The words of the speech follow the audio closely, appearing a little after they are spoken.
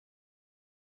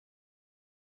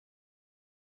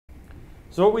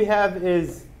So what we have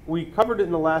is, we covered it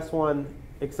in the last one,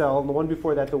 Excel, and the one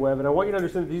before that, the web. And I want you to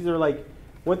understand that these are like,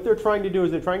 what they're trying to do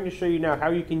is they're trying to show you now how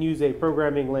you can use a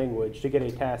programming language to get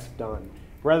a task done,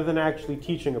 rather than actually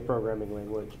teaching a programming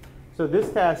language. So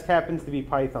this task happens to be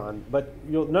Python, but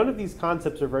none of these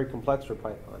concepts are very complex for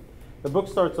Python. The book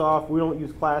starts off, we don't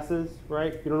use classes,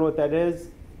 right? If you don't know what that is,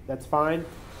 that's fine.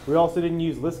 We also didn't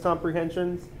use list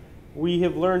comprehensions. We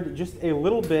have learned just a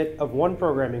little bit of one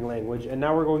programming language, and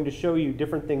now we're going to show you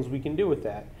different things we can do with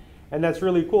that. And that's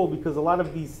really cool because a lot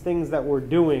of these things that we're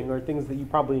doing are things that you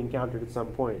probably encountered at some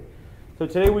point. So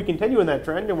today we continue in that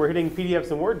trend, and we're hitting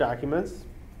PDFs and Word documents.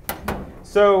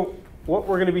 So what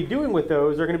we're going to be doing with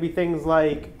those are going to be things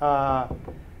like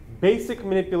basic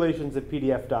manipulations of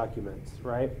PDF documents,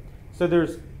 right? So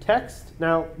there's text.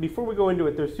 Now, before we go into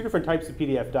it, there's two different types of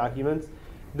PDF documents.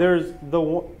 There's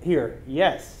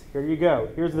here you go.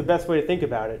 Here's the best way to think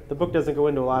about it. The book doesn't go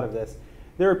into a lot of this.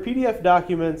 There are PDF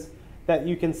documents that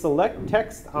you can select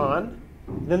text on.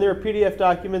 Then there are PDF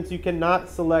documents you cannot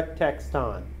select text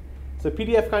on. So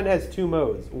PDF kind of has two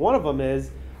modes. One of them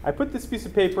is, I put this piece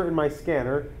of paper in my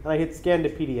scanner, and I hit scan to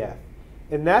PDF.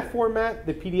 In that format,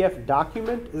 the PDF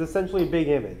document is essentially a big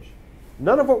image.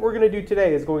 None of what we're going to do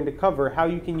today is going to cover how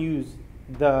you can use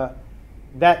that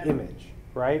image,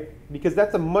 right? Because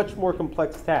that's a much more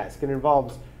complex task. It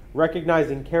involves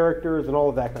recognizing characters and all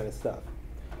of that kind of stuff.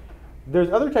 There's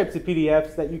other types of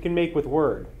PDFs that you can make with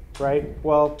Word, right?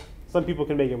 Well, some people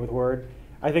can make it with Word.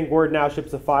 I think Word now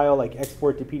ships a file like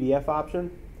export to PDF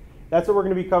option. That's what we're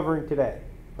going to be covering today,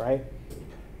 right?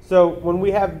 So when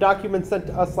we have documents sent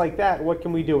to us like that, what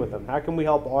can we do with them? How can we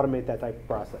help automate that type of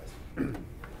process?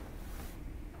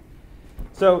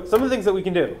 So some of the things that we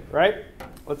can do, right?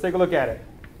 Let's take a look at it.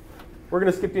 We're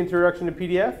going to skip the introduction to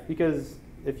PDF because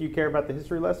if you care about the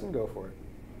history lesson, go for it.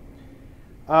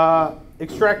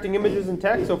 Extracting images and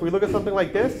text. So if we look at something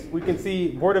like this, we can see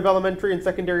Board of Elementary and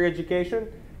Secondary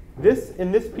Education.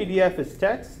 In this PDF is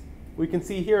text. We can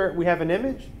see here we have an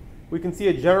image. We can see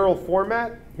a general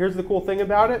format. Here's the cool thing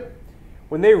about it.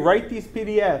 When they write these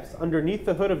PDFs underneath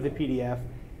the hood of the PDF,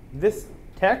 this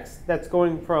text that's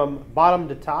going from bottom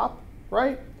to top,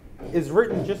 right, is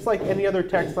written just like any other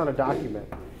text on a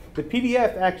document. The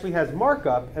PDF actually has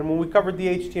markup, and when we covered the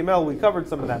HTML, we covered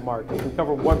some of that markup. We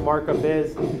covered what markup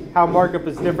is, how markup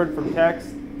is different from text.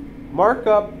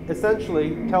 Markup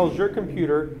essentially tells your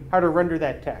computer how to render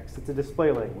that text. It's a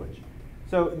display language.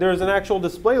 So there's an actual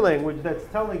display language that's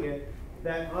telling it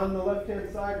that on the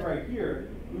left-hand side right here,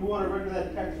 we want to render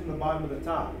that text from the bottom to the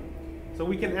top. So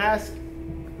we can ask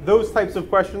those types of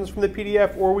questions from the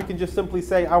PDF, or we can just simply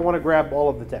say, I want to grab all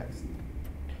of the text.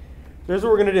 Here's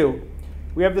what we're going to do.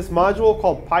 We have this module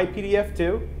called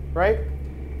PyPDF2, right?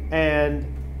 And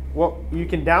you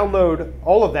can download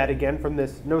all of that again from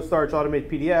this no starch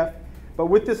automate PDF. But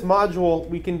with this module,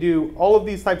 we can do all of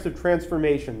these types of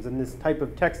transformations and this type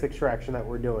of text extraction that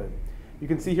we're doing. You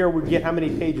can see here we get how many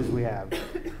pages we have.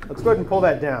 Let's go ahead and pull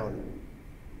that down.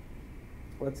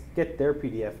 Let's get their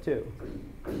PDF too.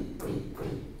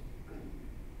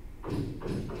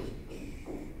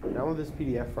 Download this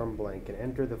PDF from blank and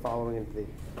enter the following into the.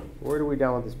 Where do we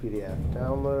download this PDF?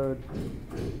 Download.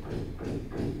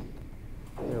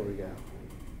 There we go.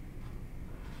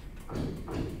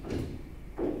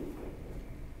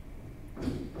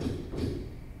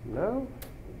 No?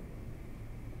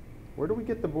 Where do we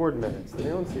get the board minutes? Did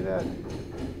anyone see that?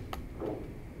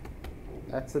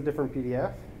 That's a different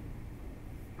PDF.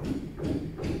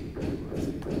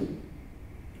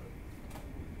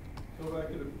 Go back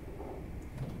to the.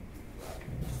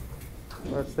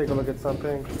 Let's take a look at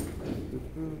something.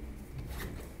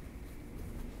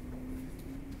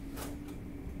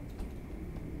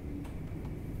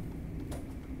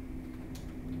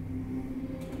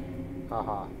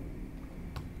 Haha.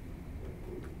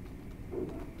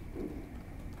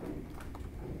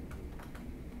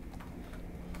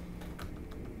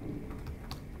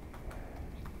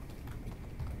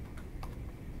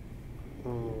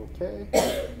 Okay.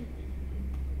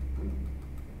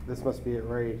 This must be it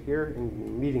right here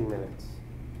in meeting minutes.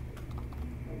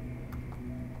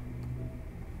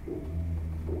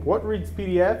 What reads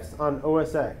PDFs on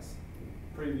OS X?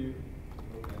 Preview.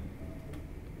 Okay.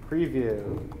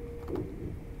 Preview.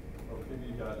 Or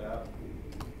preview.app.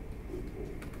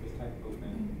 Just type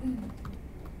open.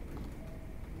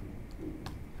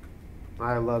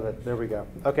 I love it. There we go.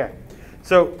 Okay.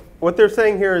 So what they're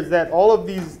saying here is that all of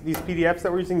these PDFs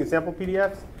that we're using, the sample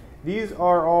PDFs, these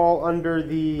are all under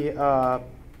the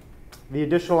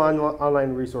additional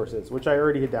online resources, which I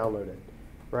already had downloaded,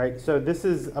 right? So this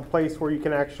is a place where you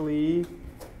can actually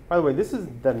By the way, this is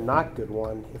the not good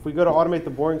one. If we go to automate the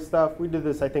boring stuff, we did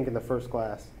this, I think, in the first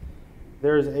class.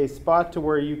 There's a spot to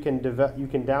where you can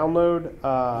download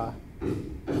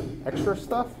extra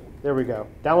stuff. There we go.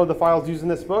 Download the files using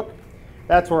this book.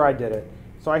 That's where I did it.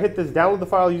 So I hit this download the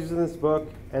file using this book,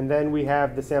 and then we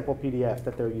have the sample PDF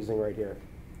that they're using right here.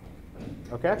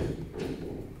 Okay?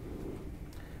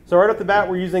 So right off the bat,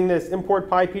 we're using this import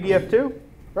PyPDF2,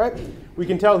 right? We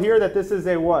can tell here that this is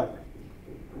a what?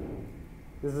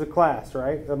 This is a class,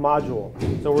 right? A module.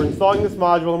 So we're installing this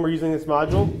module, and we're using this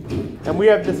module. And we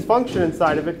have this function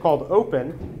inside of it called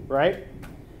open, right?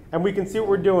 And we can see what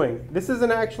we're doing. This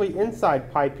isn't actually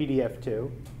inside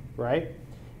PyPDF2, right?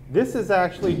 This is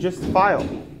actually just file.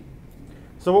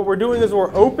 So what we're doing is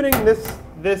we're opening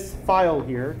this file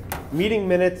here,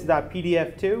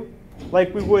 meetingminutes.pdf2,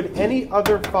 like we would any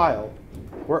other file.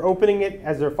 We're opening it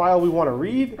as a file we want to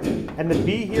read, and the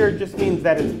B here just means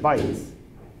that it's bytes,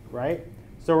 right?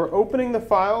 So we're opening the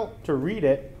file to read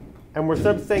it, and we're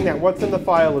saying that what's in the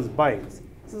file is bytes.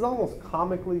 This is almost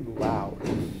comically loud,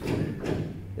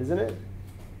 isn't it?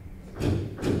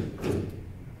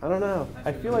 I don't know.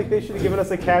 I feel like they should have given us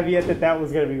a caveat that that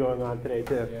was going to be going on today,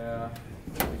 too. Yeah.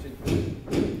 We need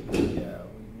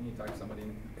to talk to somebody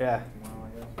tomorrow, I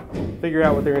guess. Figure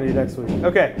out what they're going to do next week.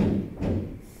 Okay.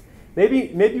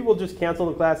 Maybe we'll just cancel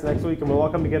the class next week, and we'll all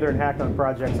come together and hack on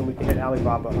projects, and we can hit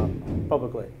Alibaba up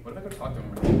publicly. What if I go talk to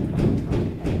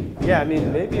him? Yeah, I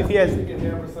mean, maybe if he has... You can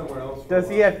hammer somewhere else. Does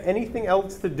he have anything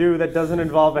else to do that doesn't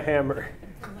involve a hammer?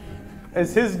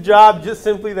 Is his job just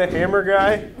simply the hammer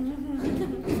guy?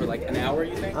 For like an hour,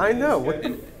 you think? I know.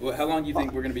 Well, how long do you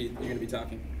think you're gonna be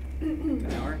talking?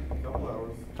 An hour? A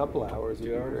couple hours. Would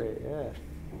be great, yeah.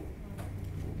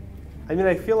 I mean,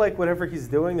 I feel like whatever he's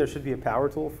doing, there should be a power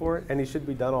tool for it, and he should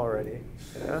be done already.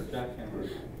 Yeah? Jackhammer.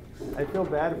 I feel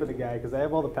bad for the guy, because I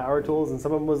have all the power tools, and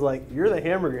someone was like, you're the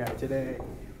hammer guy today.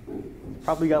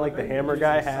 Probably got like the hammer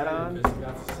guy hat on. Just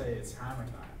got to say it's hammer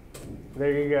time.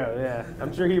 There you go, yeah.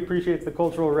 I'm sure he appreciates the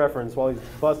cultural reference while he's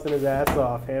busting his ass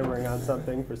off hammering on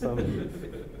something for some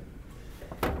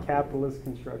capitalist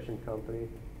construction company.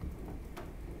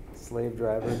 Slave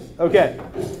drivers. Okay,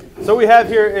 so what we have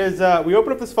here is we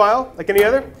open up this file like any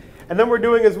other, and then what we're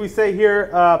doing is we say here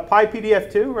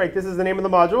PyPDF2, right? This is the name of the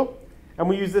module, and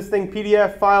we use this thing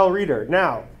PDF file reader.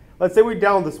 Now, let's say we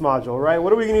download this module, right?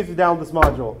 What are we going to use to download this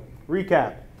module?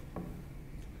 Recap.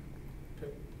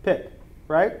 Pip,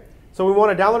 right? So we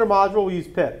want to download a module, we use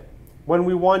pip. When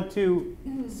we want to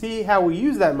see how we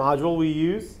use that module, we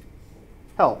use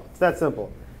help. It's that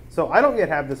simple. So I don't yet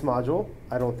have this module,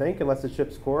 I don't think, unless it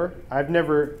ships core. I've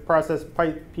never processed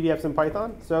PDFs in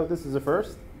Python, so this is a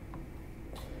first.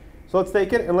 So let's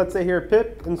take it, and let's say here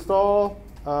pip install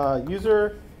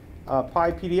user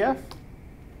PyPDF.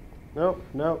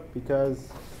 No, because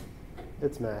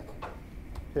it's Mac.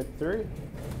 Pip 3,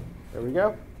 there we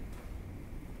go.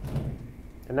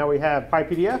 And now we have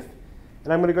PyPDF,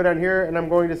 and I'm going to go down here, and I'm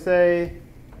going to say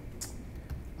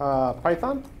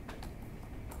Python.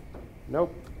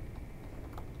 Nope.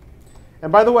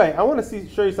 And by the way, I want to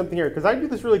show you something here, because I do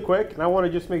this really quick, and I want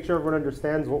to just make sure everyone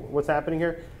understands what's happening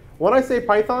here. When I say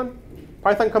Python,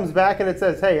 Python comes back and it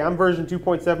says, hey, I'm version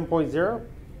 2.7.0,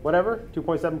 whatever,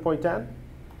 2.7.10.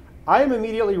 I am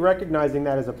immediately recognizing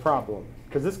that as a problem,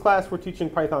 because this class we're teaching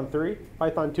Python 3.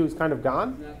 Python 2 is kind of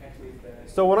gone.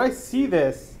 So when I see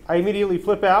this, I immediately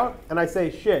flip out, and I say,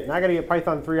 shit, now I got to get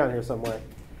Python 3 on here somewhere.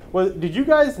 Well, did you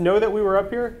guys know that we were up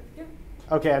here?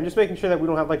 Okay, I'm just making sure that we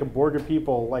don't have like a board of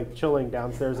people like chilling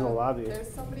downstairs in the lobby.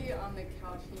 There's somebody on the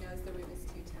couch, he knows the room is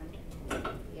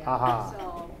 210. Yeah. Aha.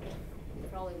 So he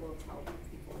probably will tell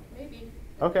people. Maybe.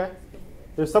 Okay.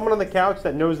 There's someone on the couch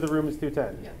that knows the room is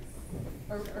 210. Yes.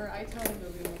 Or I tell him the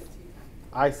room is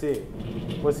 210. I see.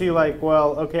 Was he like,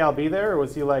 well, okay, I'll be there? Or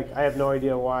was he like, I have no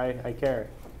idea why I care?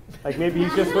 Like maybe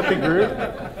he's just with the group.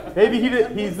 Maybe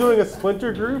he's doing a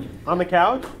splinter group on the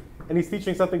couch. And he's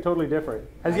teaching something totally different.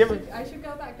 Has he ever? I should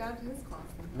go back down to his class.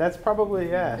 That's probably,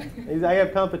 yeah. I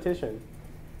have competition.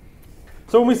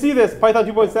 So when we see this, Python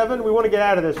 2.7, we want to get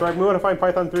out of this, right? We want to find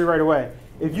Python 3 right away.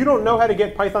 If you don't know how to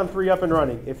get Python 3 up and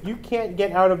running, if you can't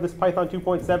get out of this Python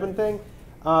 2.7 thing,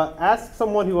 ask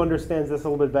someone who understands this a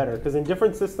little bit better. Because in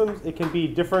different systems, it can be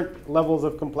different levels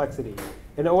of complexity.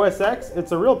 In OS X,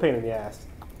 it's a real pain in the ass.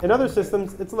 In other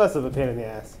systems, it's less of a pain in the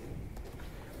ass.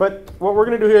 But what we're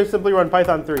going to do here is simply run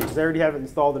Python 3, because I already have it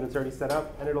installed and it's already set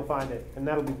up, and it'll find it. And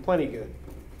that'll be plenty good.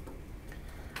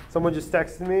 Someone just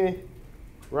texted me.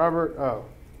 Robert, oh,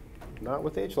 not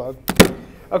with HLUG.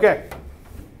 OK.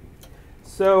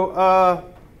 So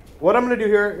what I'm going to do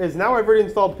here is now I've already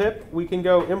installed pip. We can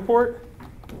go import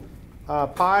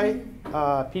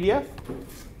PyPDF.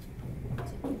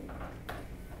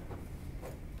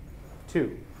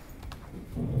 2.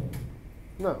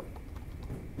 No.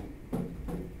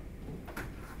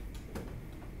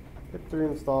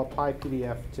 Pip3 install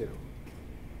PyPDF2.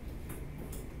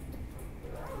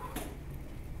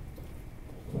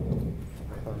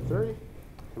 Python 3,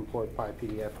 import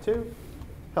PyPDF2,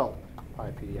 help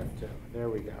PyPDF2. There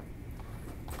we go.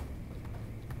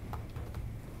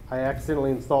 I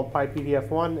accidentally installed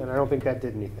PyPDF1, and I don't think that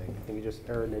did anything. I think it just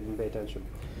errored and didn't pay attention.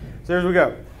 So there we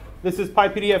go. This is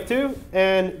PyPDF2,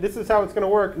 and this is how it's going to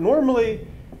work. Normally,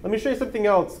 let me show you something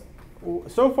else.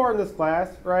 So far in this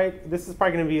class, right, this is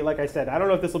probably going to be, like I said, I don't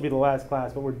know if this will be the last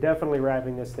class, but we're definitely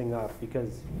wrapping this thing up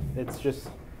because it's just,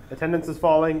 attendance is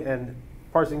falling, and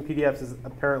parsing PDFs is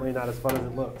apparently not as fun as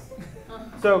it looks.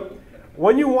 So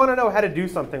when you want to know how to do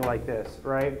something like this,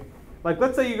 right, like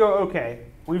let's say you go, okay,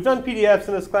 we've done PDFs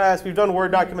in this class, we've done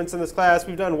Word documents in this class,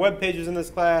 we've done web pages in this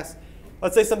class.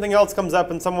 Let's say something else comes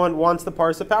up and someone wants to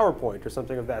parse a PowerPoint or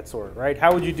something of that sort, right?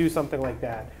 How would you do something like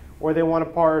that? Or they want to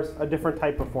parse a different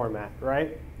type of format,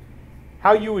 right?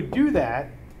 How you would do that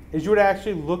is you would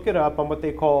actually look it up on what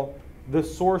they call the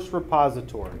source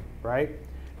repository, right?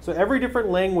 So every different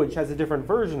language has a different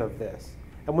version of this.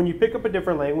 And when you pick up a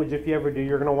different language, if you ever do,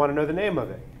 you're going to want to know the name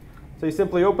of it. So you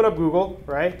simply open up Google,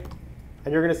 right?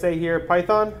 And you're going to say here,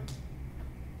 Python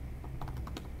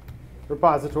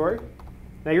repository.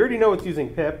 Now you already know it's using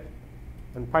pip,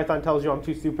 and Python tells you I'm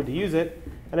too stupid to use it,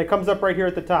 and it comes up right here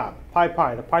at the top,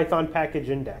 PyPy, the Python package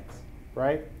index,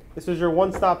 right? This is your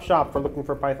one-stop shop for looking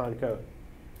for Python code.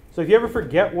 So if you ever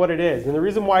forget what it is, and the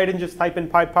reason why I didn't just type in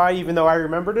PyPy even though I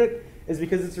remembered it, is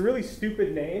because it's a really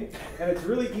stupid name, and it's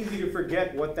really easy to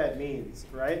forget what that means,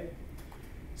 right?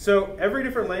 So every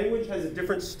different language has a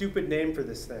different stupid name for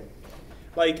this thing.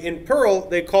 Like in Perl,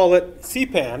 they call it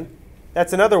CPAN.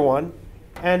 That's another one.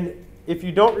 And if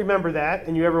you don't remember that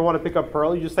and you ever want to pick up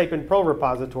Perl, you just type in Perl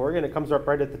repository and it comes up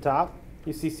right at the top.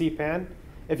 You see CPAN.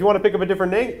 If you want to pick up a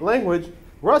different language,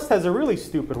 Rust has a really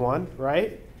stupid one,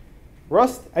 right?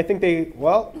 Rust, I think they,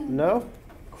 well, no.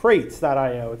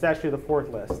 Crates.io. It's actually the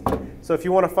 4th list. So if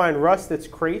you want to find Rust, it's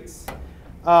crates.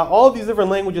 All of these different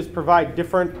languages provide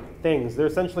different things. They're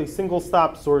essentially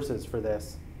single-stop sources for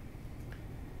this.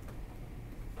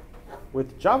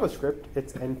 With JavaScript,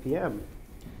 it's NPM.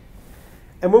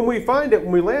 And when we find it,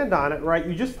 when we land on it, right,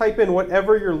 you just type in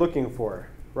whatever you're looking for,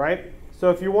 right? So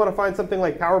if you want to find something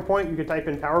like PowerPoint, you can type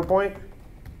in PowerPoint.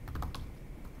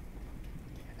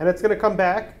 And it's going to come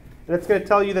back, and it's going to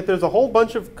tell you that there's a whole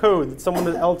bunch of code that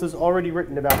someone else has already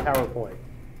written about PowerPoint.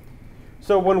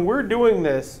 So when we're doing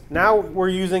this, now we're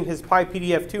using his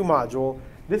PyPDF2 module.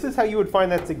 This is how you would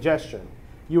find that suggestion.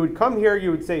 You would come here,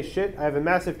 you would say, shit, I have a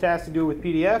massive task to do with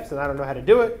PDFs, and I don't know how to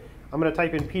do it. I'm going to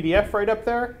type in PDF right up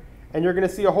there. And you're going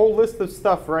to see a whole list of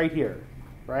stuff right here,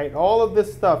 right? All of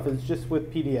this stuff is just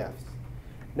with PDFs.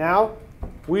 Now,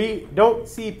 we don't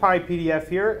see PyPDF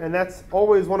here, and that's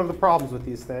always one of the problems with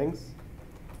these things,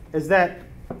 is that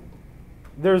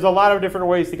there's a lot of different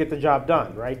ways to get the job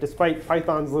done, right? Despite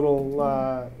Python's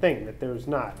little thing that there's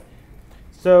not.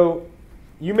 So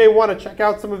you may want to check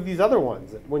out some of these other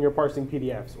ones when you're parsing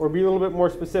PDFs, or be a little bit more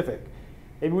specific.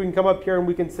 Maybe we can come up here and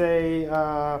we can say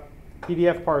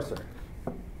PDF parser.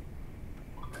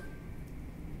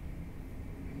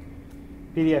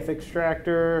 PDF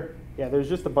extractor. Yeah, there's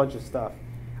just a bunch of stuff.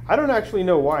 I don't actually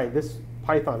know why this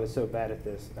Python is so bad at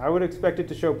this. I would expect it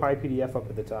to show PyPDF up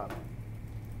at the top.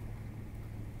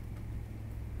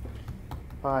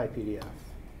 PyPDF.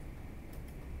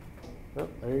 Oh,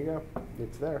 there you go.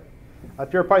 It's there. A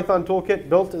pure Python toolkit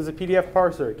built as a PDF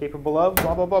parser, capable of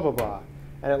blah, blah, blah, blah, blah.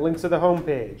 And it links to the home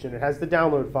page, and it has the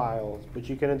download files, which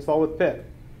you can install with pip,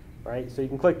 right? So you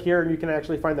can click here, and you can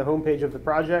actually find the home page of the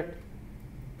project.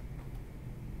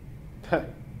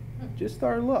 Just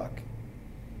our luck.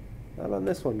 Not on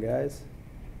this one, guys.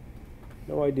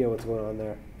 No idea what's going on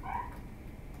there.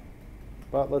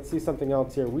 But let's see something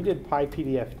else here. We did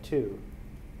PyPDF2.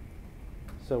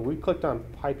 So we clicked on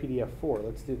PyPDF4.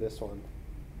 Let's do this one.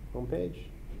 Home page.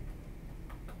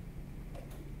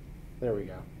 There we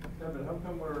go. Evan, how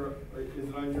come is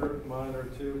it on your monitor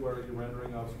too, where you're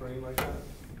rendering off screen like that?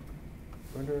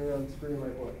 Rendering on screen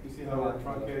like what? You see how we're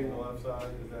truncating the left side?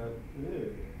 Is that?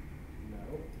 Ew.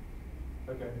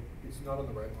 No. Okay. It's not on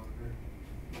the right monitor.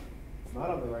 It's not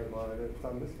on the right monitor. It's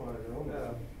on this monitor only.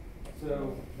 Yeah.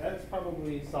 So that's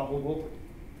probably solvable.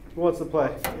 Who wants to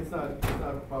play? It's not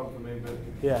a problem for me, but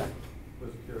Yeah.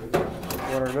 was curious.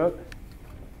 Want a remote?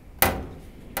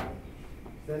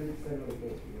 Send it on the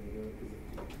post because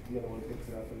the other one picks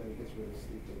it up and then it gets really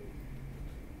stupid.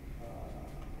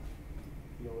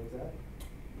 You know what's that?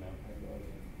 No. I have no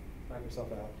idea. Knock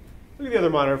yourself out. Look at the other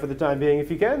monitor for the time being if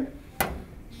you can.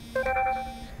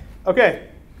 Okay.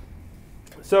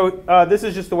 So this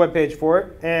is just the web page for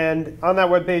it. And on that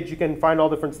web page, you can find all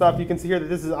different stuff. You can see here that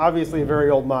this is obviously a very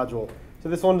old module. So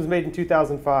this one was made in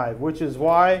 2005, which is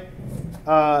why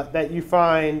that you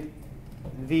find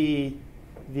the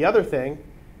other thing,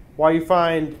 why you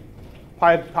find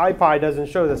PyPy doesn't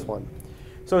show this one.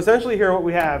 So essentially here what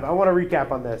we have, I want to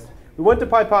recap on this. We went to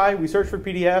PyPy, we searched for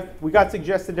PDF, we got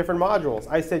suggested different modules.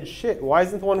 I said, shit, why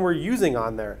isn't the one we're using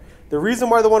on there? The reason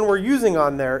why the one we're using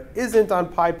on there isn't on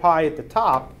PyPy at the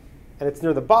top, and it's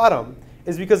near the bottom,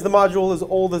 is because the module is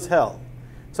old as hell.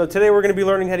 So today we're going to be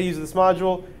learning how to use this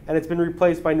module, and it's been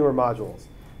replaced by newer modules.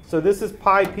 So this is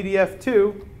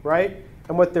PyPDF2, right?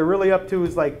 And what they're really up to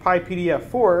is like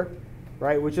PyPDF4,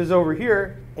 right, which is over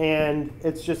here, and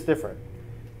it's just different.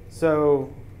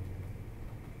 So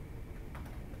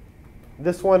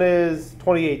this one is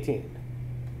 2018.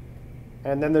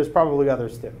 And then there's probably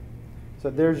others too. So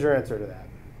there's your answer to that.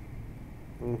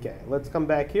 Okay, let's come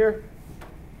back here.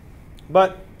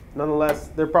 But nonetheless,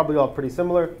 they're probably all pretty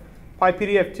similar.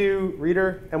 PyPDF2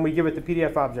 reader, and we give it the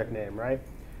PDF object name, right?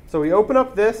 So we open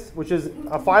up this, which is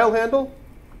a file handle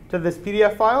to this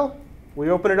PDF file. We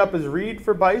open it up as read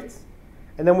for bytes,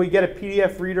 and then we get a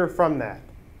PDF reader from that,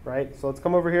 right? So let's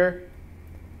come over here.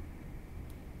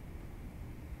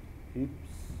 Oops.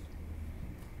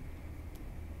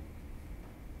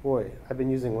 Boy, I've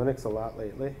been using Linux a lot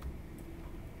lately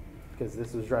because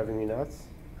this was driving me nuts,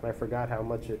 and I forgot how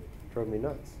much it drove me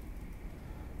nuts.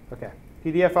 Okay,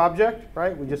 PDF object,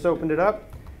 right? We just opened it up.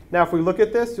 Now, if we look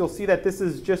at this, you'll see that this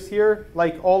is just here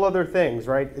like all other things,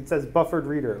 right? It says buffered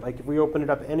reader, like if we open it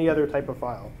up any other type of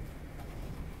file.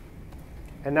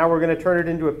 And now we're going to turn it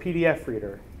into a PDF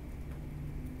reader.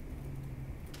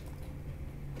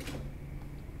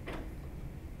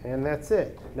 And that's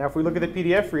it. Now, if we look at the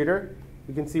PDF reader,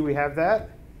 we can see we have that.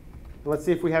 Let's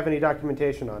see if we have any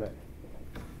documentation on it.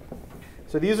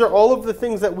 So these are all of the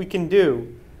things that we can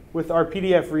do with our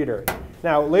PDF reader.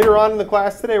 Now, later on in the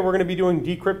class today, we're going to be doing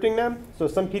decrypting them. So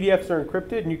some PDFs are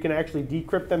encrypted, and you can actually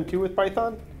decrypt them too with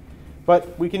Python.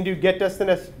 But we can do get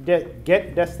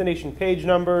destination page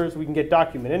numbers. We can get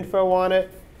document info on it,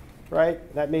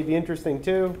 right? That may be interesting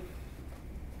too.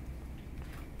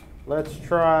 Let's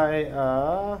try,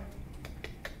 what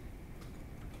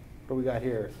do we got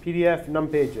here? PDF num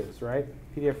pages, right?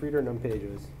 PDF reader num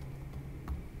pages.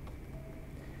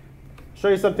 Show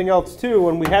you something else too.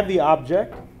 When we have the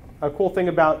object, a cool thing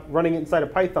about running it inside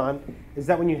of Python is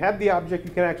that when you have the object,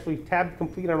 you can actually tab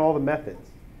complete on all the methods.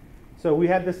 So we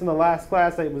had this in the last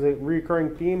class. It was a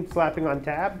recurring theme, slapping on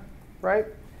tab, right?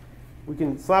 We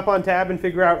can slap on tab and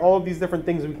figure out all of these different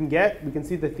things we can get. We can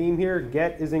see the theme here.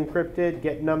 Get is encrypted,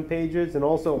 get num pages, and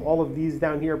also all of these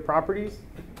down here properties.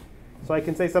 So I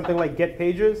can say something like get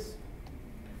pages.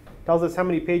 Tells us how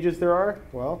many pages there are.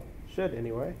 Well, should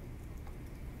anyway,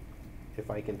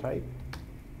 if I can type.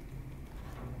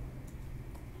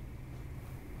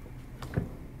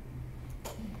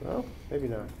 Well, maybe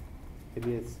not.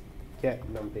 Maybe it's get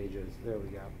num pages. There we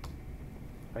go.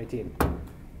 19.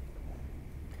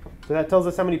 So that tells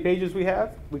us how many pages we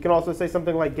have. We can also say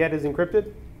something like get is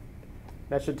encrypted.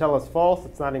 That should tell us false.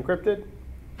 It's not encrypted.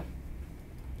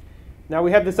 Now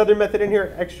we have this other method in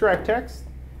here, extract text.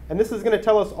 And this is going to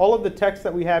tell us all of the text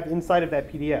that we have inside of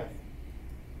that PDF,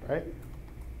 right?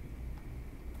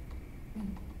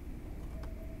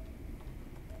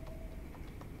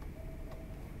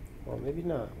 Well, maybe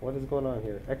not. What is going on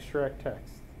here? Extract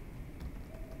text.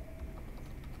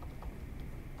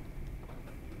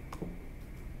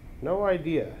 No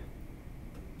idea.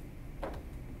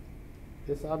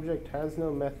 This object has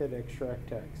no method extract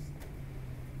text.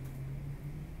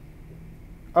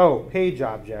 Oh, page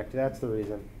object. That's the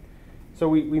reason. So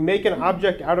we make an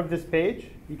object out of this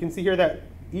page. You can see here that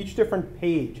each different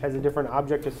page has a different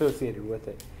object associated with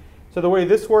it. So the way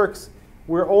this works,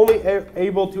 we're only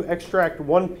able to extract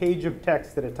one page of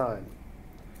text at a time.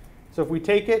 So if we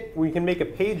take it, we can make a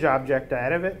page object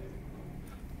out of it.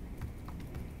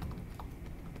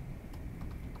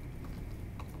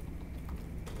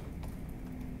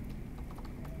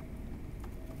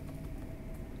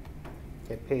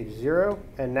 Get page 0,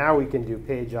 and now we can do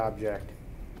page object.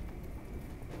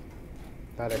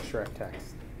 Not extract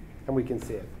text. And we can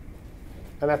see it.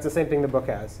 And that's the same thing the book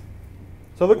has.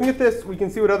 So looking at this, we can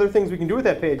see what other things we can do with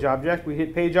that page object. We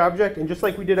hit page object, and just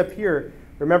like we did up here,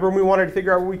 remember when we wanted to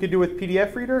figure out what we could do with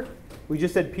PDF reader? We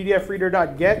just said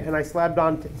pdfreader.get, and I slammed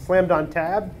on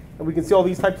tab, and we can see all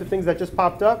these types of things that just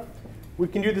popped up. We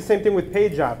can do the same thing with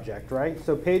page object, right?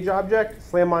 So page object,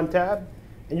 slam on tab,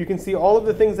 and you can see all of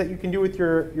the things that you can do with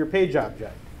your page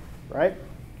object, right?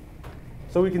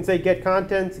 So we can say get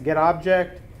contents, get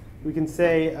object, We can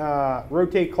say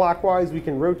rotate clockwise. We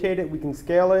can rotate it. We can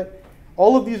scale it.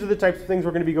 All of these are the types of things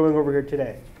we're going to be going over here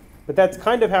today. But that's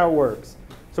kind of how it works.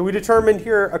 So we determined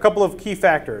here a couple of key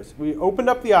factors. We opened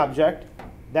up the object,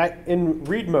 that in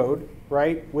read mode,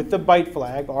 right, with the byte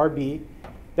flag, RB.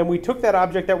 Then we took that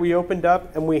object that we opened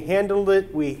up and we handled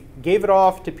it. We gave it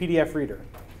off to PDF Reader.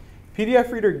 PDF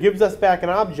Reader gives us back an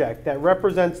object that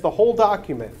represents the whole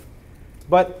document.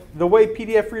 But the way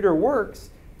PDF Reader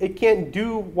works, it can't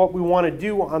do what we want to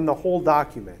do on the whole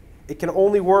document. It can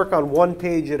only work on one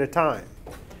page at a time.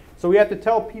 So we have to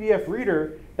tell PDF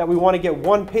Reader that we want to get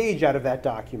one page out of that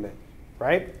document,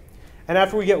 right? And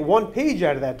after we get one page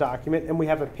out of that document and we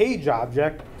have a page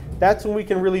object, that's when we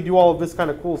can really do all of this kind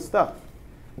of cool stuff.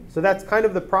 So that's kind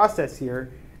of the process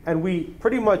here. And we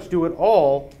pretty much do it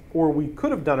all, or we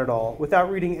could have done it all,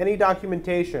 without reading any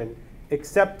documentation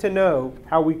except to know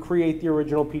how we create the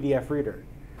original PDF Reader.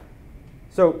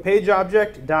 So page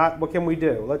object dot, what can we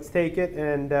do? Let's take it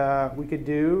and we could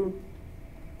do,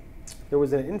 there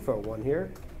was an info one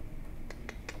here.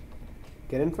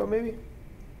 Get info maybe?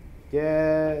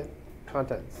 Get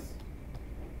contents.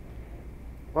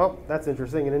 Well, that's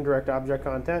interesting, an indirect object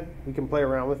content. We can play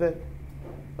around with it.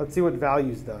 Let's see what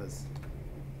values does.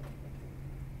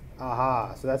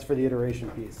 Aha, so that's for the iteration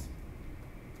piece.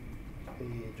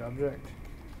 Page object.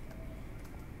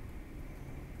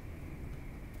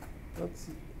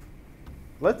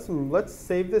 Let's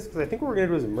save this, because I think what we're going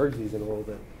to do is merge these in a little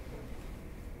bit.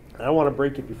 I don't want to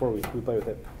break it before we play with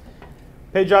it.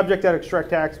 Page object at extract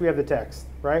text, we have the text,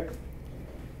 right?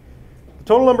 The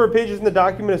total number of pages in the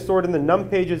document is stored in the num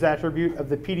pages attribute of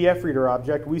the PDF Reader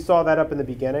object. We saw that up in the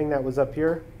beginning. That was up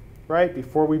here, right?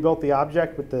 Before we built the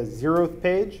object with the 0th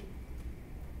page.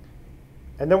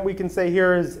 And then what we can say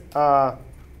here is, after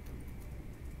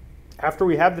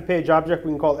we have the page object,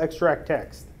 we can call extract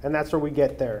text. And that's where we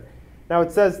get there. Now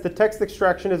it says the text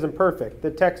extraction isn't perfect.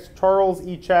 The text Charles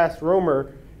E. Chast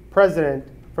Romer, President,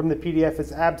 from the PDF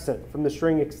is absent from the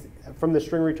string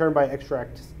returned by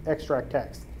extract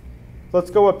text. So let's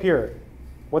go up here.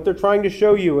 What they're trying to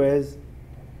show you is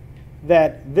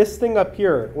that this thing up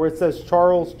here, where it says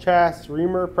Charles Chast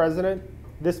Romer, President,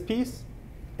 this piece,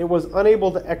 it was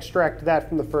unable to extract that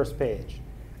from the first page.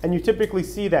 And you typically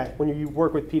see that when you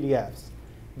work with PDFs.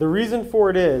 The reason for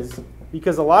it is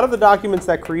because a lot of the documents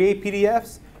that create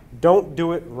PDFs don't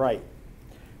do it right.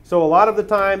 So a lot of the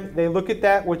time, they look at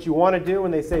that, what you want to do,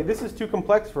 and they say, this is too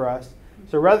complex for us.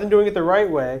 So rather than doing it the right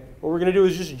way, what we're going to do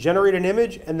is just generate an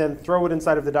image and then throw it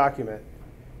inside of the document,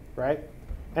 right?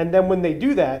 And then when they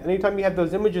do that, anytime you have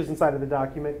those images inside of the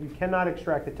document, you cannot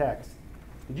extract the text.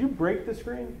 Did you break the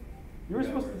screen? You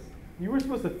were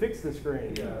supposed to fix the screen.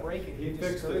 He didn't break it, he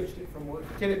fixed discouraged it from working.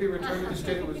 Can it be returned to the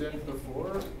state it was in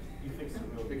before? You fixed it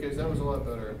real Because that was a lot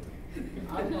better.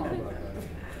 I don't know about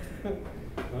that.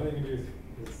 All you can do is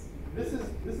This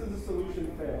is a solution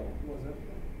fail, wasn't it?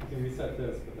 you can reset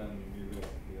this, but then you reset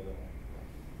the other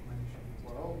one.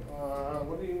 Well,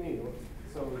 what do you need?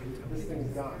 So this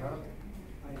thing's gone, huh?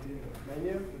 I did.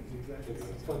 Menu?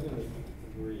 It's plugged in with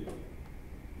read.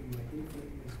 And it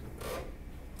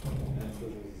says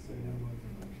there's a signal.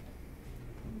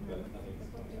 But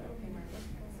nothing's coming out.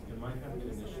 You might have to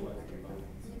initialize the button.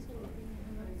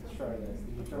 Let's try this.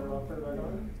 Did you turn it off for it right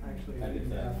on? Actually, I did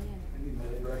that. Did you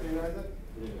recognize it?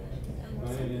 Yeah. No,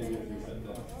 I didn't use reset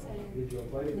that. Did you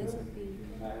apply it?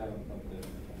 I haven't plugged it in.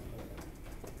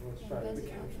 Let's try it.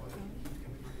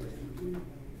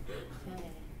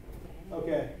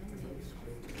 Okay.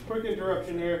 Quick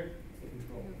interruption here.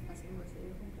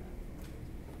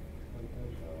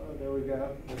 There we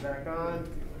go. We're back on.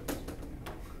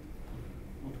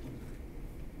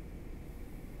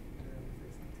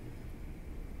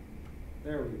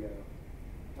 There we go.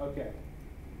 Okay.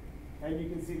 And you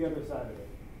can see the other side of it.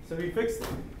 So we fixed it.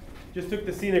 Just took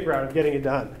the scenic route of getting it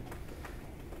done.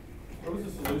 What was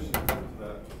the solution to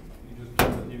that? You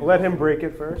just Let him break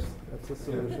it first. That's the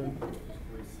solution.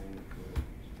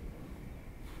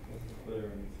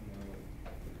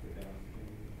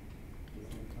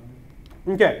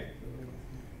 Okay.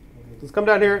 Let's come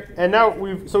down here, and now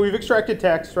we've extracted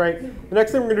text, right? The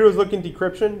next thing we're gonna do is look in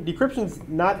decryption. Decryption's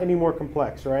not any more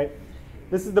complex, right?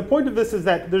 The point of this is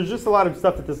that there's just a lot of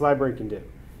stuff that this library can do.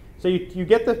 So you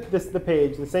get the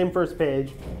page, the same first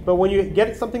page, but when you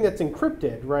get something that's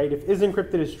encrypted, right? If is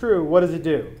encrypted is true, what does it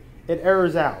do? It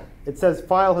errors out. It says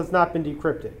file has not been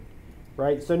decrypted,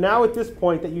 right? So now at this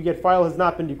point that you get file has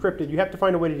not been decrypted, you have to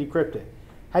find a way to decrypt it.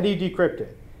 How do you decrypt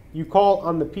it? You call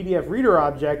on the PDF Reader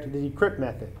object the decrypt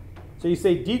method. So you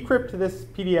say decrypt this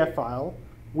PDF file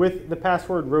with the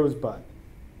password rosebud,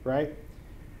 right?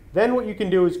 Then what you can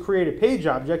do is create a page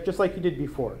object just like you did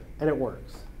before, and it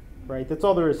works. right? That's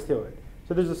all there is to it.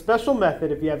 So there's a special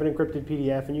method if you have an encrypted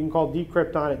PDF, and you can call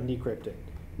decrypt on it and decrypt it.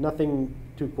 Nothing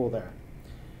too cool there.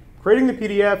 Creating the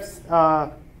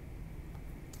PDFs,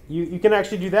 you can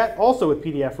actually do that also with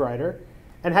PDF Writer.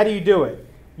 And how do you do it?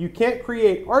 You can't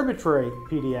create arbitrary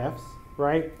PDFs,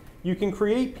 right? You can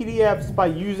create PDFs by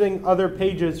using other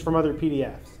pages from other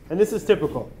PDFs. And this is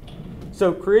typical.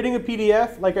 So creating a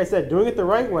PDF, like I said, doing it the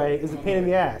right way is a pain in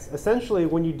the ass. Essentially,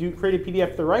 when you do create a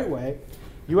PDF the right way,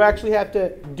 you actually have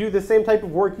to do the same type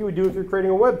of work you would do if you're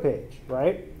creating a web page,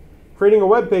 right? Creating a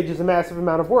web page is a massive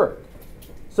amount of work.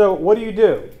 So what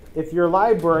do? If your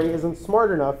library isn't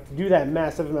smart enough to do that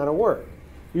massive amount of work,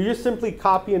 you just simply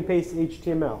copy and paste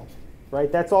HTML,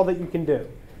 right? That's all that you can do.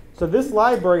 So this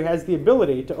library has the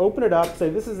ability to open it up, say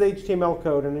this is HTML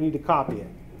code and I need to copy it,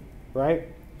 right?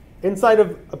 Inside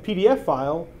of a PDF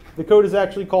file, the code is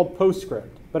actually called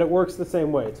PostScript, but it works the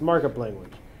same way. It's markup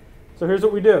language. So here's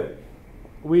what we do.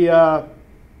 We open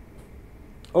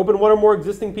one or more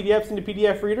existing PDFs into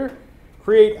PDF Reader,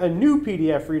 create a new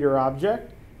PDF Reader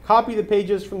object, copy the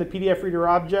pages from the PDF Reader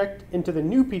object into the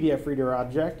new PDF Reader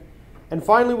object, and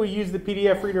finally we use the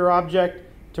PDF Reader object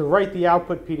to write the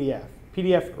output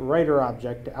PDF Writer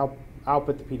object to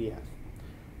output the PDF.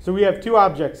 So we have two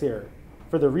objects here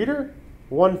for the reader,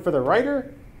 one for the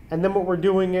writer, and then what we're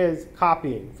doing is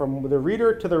copying from the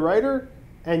reader to the writer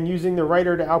and using the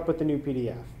writer to output the new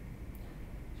PDF.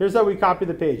 Here's how we copy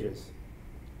the pages.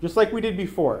 Just like we did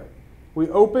before. We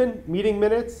open meeting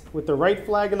minutes with the write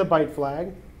flag and the byte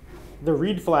flag, the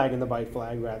read flag and the byte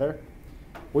flag, rather.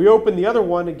 We open the other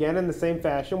one again in the same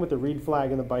fashion with the read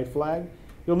flag and the byte flag.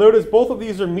 You'll notice both of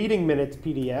these are meeting minutes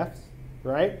PDFs,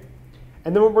 right?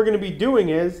 And then what we're going to be doing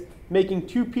is making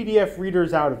two PDF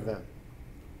readers out of them.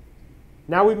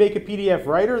 Now we make a PDF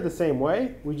writer the same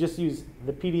way. We just use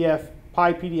the PyPDF2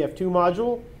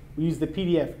 module. We use the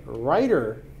PDF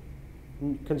writer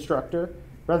constructor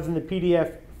rather than the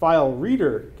PDF file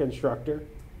reader constructor.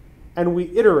 And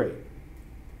we iterate.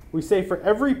 We say for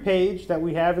every page that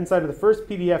we have inside of the first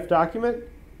PDF document,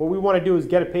 what we want to do is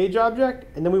get a page object,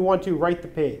 and then we want to write the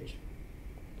page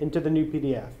into the new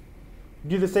PDF.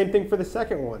 Do the same thing for the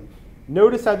second one.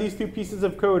 Notice how these two pieces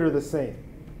of code are the same,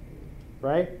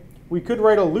 right? We could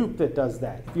write a loop that does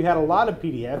that. If you had a lot of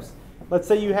PDFs, let's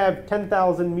say you have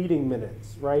 10,000 meeting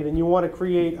minutes, right? And you want to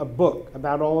create a book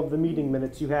about all of the meeting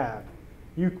minutes you have.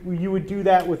 You would do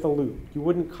that with a loop. You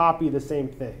wouldn't copy the same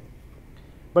thing.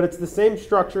 But it's the same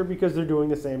structure because they're doing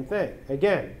the same thing.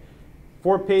 Again,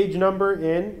 for page number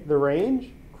in the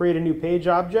range, create a new page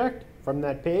object from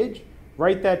that page,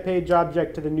 write that page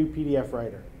object to the new PDF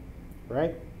writer,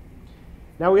 right?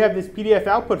 Now we have this PDF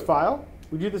output file.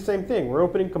 We do the same thing. We're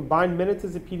opening combined minutes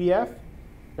as a PDF.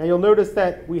 Now you'll notice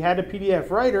that we had a PDF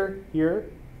writer here,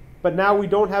 but now we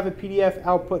don't have a PDF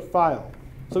output file.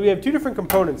 So we have two different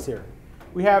components here.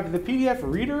 We have the PDF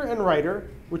reader and writer,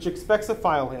 which expects a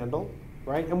file handle,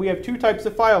 right? And we have two types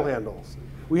of file handles.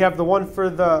 We have the one for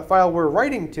the file we're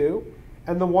writing to,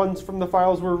 and the ones from the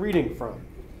files we're reading from.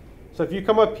 So if you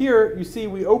come up here, you see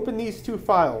we open these two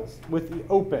files with the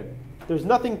open. There's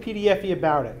nothing PDF-y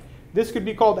about it. This could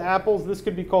be called apples, this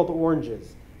could be called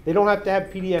oranges. They don't have to have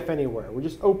PDF anywhere. We're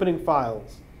just opening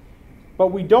files. But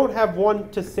we don't have one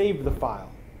to save the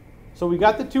file. So we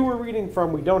got the two we're reading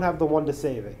from, we don't have the one to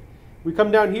save it. We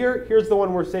come down here, here's the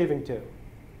one we're saving to,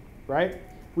 right?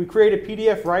 We create a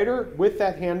PDF writer with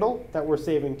that handle that we're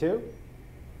saving to,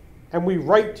 and we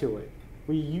write to it.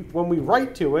 When we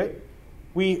write to it,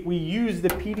 we use the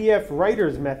PDF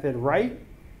writers method write,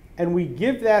 and we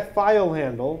give that file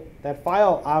handle, that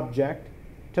file object,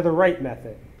 to the write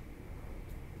method.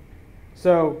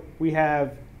 So we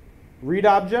have read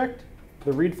object,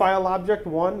 the read file object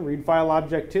 1, read file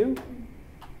object 2.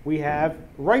 We have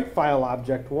write file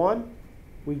object 1.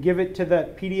 We give it to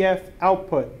the PDF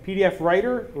output, PDF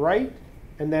writer, write,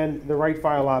 and then the write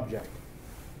file object.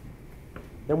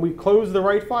 Then we close the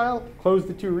write file, close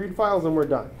the two read files, and we're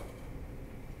done.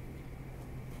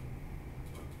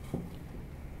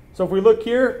 So if we look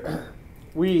here,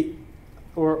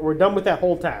 we're done with that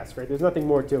whole task, right? There's nothing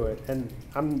more to it. And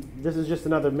this is just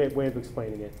another way of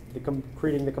explaining it,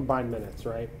 creating the combined minutes,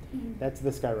 right? That's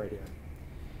this guy right here.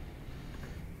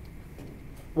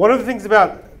 One of the things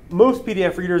about most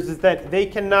PDF readers is that they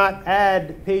cannot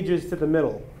add pages to the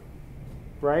middle,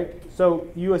 right? So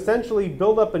you essentially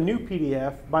build up a new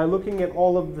PDF by looking at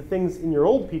all of the things in your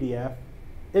old PDF,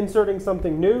 inserting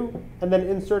something new, and then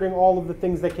inserting all of the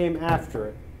things that came after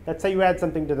it. That's how you add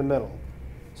something to the middle.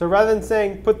 So rather than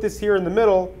saying, put this here in the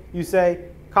middle, you say,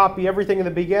 copy everything in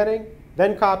the beginning,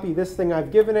 then copy this thing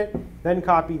I've given it, then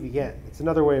copy the end. It's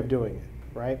another way of doing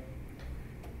it, right?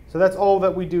 So that's all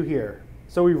that we do here.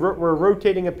 So we're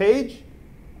rotating a page,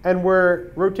 and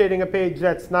we're rotating a page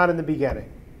that's not in the beginning.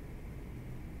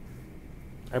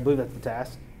 I believe that's the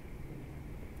task.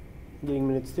 Getting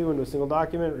minutes 2 into a single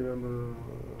document. Remember,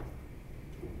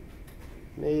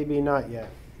 maybe not yet.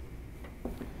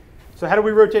 So how do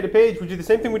we rotate a page? We do the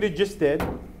same thing we just did,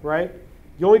 right?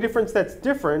 The only difference that's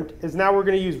different is now we're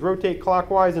going to use rotate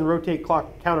clockwise and rotate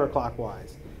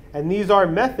counterclockwise. And these are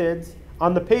methods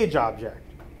on the page object,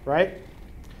 right?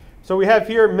 So we have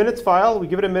here minutes file. We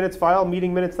give it a minutes file,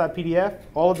 meeting minutes.pdf.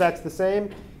 All of that's the same.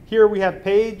 Here we have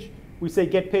page. We say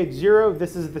get page 0.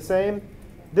 This is the same.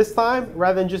 This time,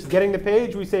 rather than just getting the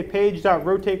page, we say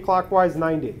page.rotate clockwise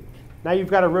 90. Now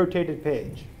you've got a rotated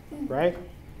page, right?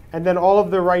 And then all of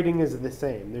the writing is the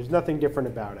same. There's nothing different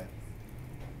about it.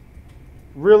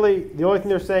 Really, the only thing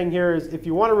they're saying here is if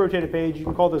you want to rotate a page, you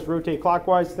can call this rotate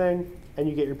clockwise thing, and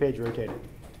you get your page rotated.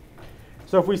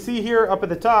 So if we see here up at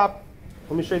the top,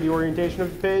 let me show you the orientation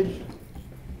of the page.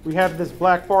 We have this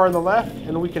black bar on the left,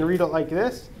 and we can read it like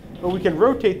this. But we can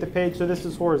rotate the page so this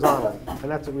is horizontal,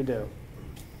 and that's what we do.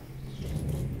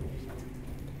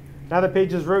 Now the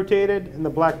page is rotated, and the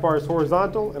black bar is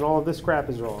horizontal, and all of this crap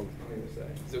is wrong.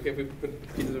 Is it okay if we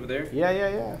put pieces over there?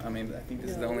 Yeah. I mean, I think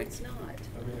this is the only. It's not.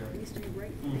 It needs to be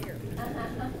right there.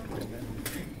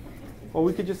 Well,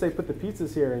 we could just say put the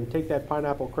pizzas here and take that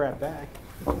pineapple crap back.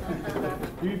 Do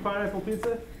you eat pineapple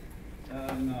pizza?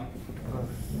 No.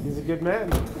 He's a good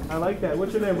man. I like that.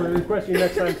 What's your name? We're going to request you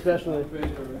next time specially.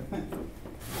 There's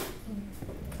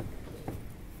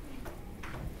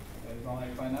only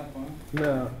pineapple.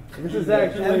 No. This is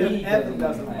actually... Evan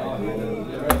doesn't like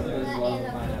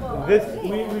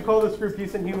We call this group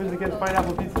Decent Humans Against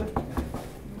Pineapple Pizza.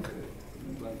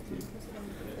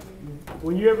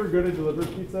 When you ever go to deliver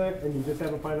pizza and you just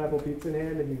have a pineapple pizza in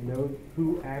hand and you know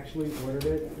who actually ordered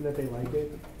it and that they like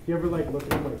it, you ever like look at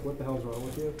them like, what the hell's wrong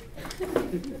with you?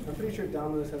 I'm pretty sure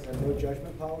Domino's has a no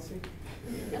judgment policy.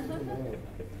 You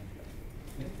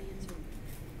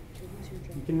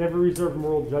can never reserve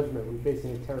moral judgment when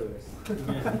facing a terrorist.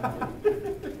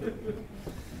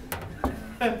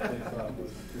 All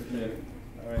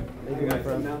right. Thank you, my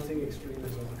friend. Mounting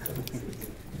extremism.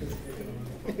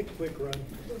 Quick run.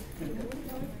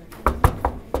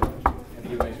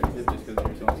 You guys should tip just because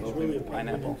you're so Really a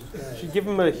pineapple. Should give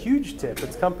them a huge tip.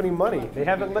 It's company money. They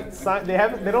haven't let sign. They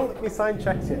don't let me sign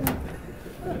checks yet.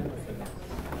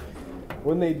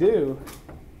 When they do.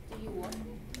 Do you work?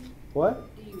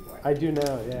 What? Do you work? I do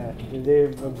now. Yeah,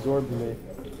 they've absorbed me.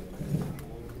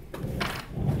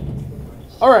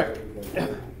 All right.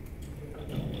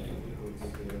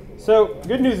 So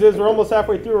good news is we're almost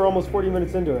halfway through. We're almost 40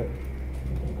 minutes into it.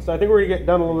 So I think we're going to get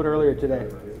done a little bit earlier today.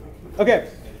 Okay,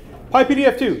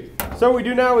 PyPDF2. So what we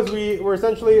do now is we're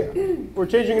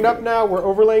changing it up now. We're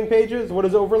overlaying pages. What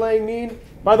does overlaying mean?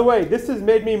 By the way, this has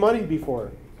made me money before.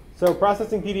 So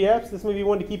processing PDFs, this may be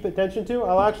one to keep attention to.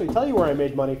 I'll actually tell you where I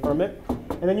made money from it.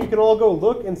 And then you can all go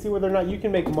look and see whether or not you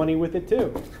can make money with it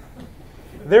too.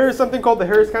 There is something called the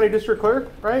Harris County District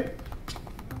Clerk, right?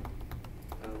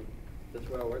 That's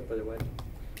where I work, by the way.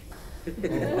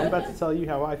 I'm about to tell you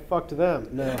how I fucked them.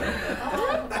 No.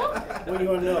 What do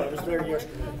you want to know? I was there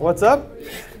yesterday. What's up?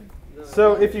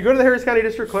 So if you go to the Harris County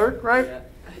District Clerk, right,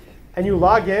 and you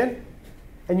log in,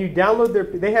 and you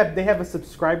download they have a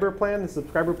subscriber plan. The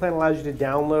subscriber plan allows you to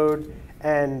download,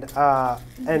 and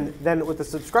then with the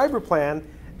subscriber plan,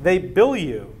 they bill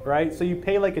you, right? So you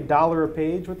pay like $1 a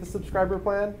page with the subscriber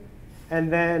plan,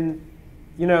 and then,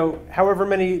 you know, however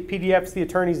many PDFs the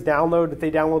attorneys download, if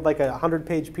they download like a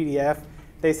 100-page PDF,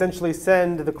 they essentially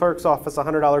send the clerk's office a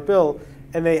 $100 bill,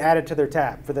 and they add it to their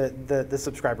tab for the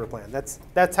subscriber plan. That's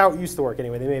how it used to work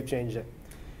anyway. They may have changed it.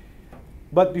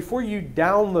 But before you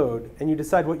download and you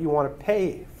decide what you want to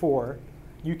pay for,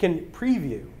 you can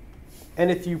preview.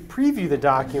 And if you preview the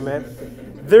document,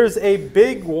 there's a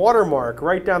big watermark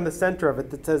right down the center of it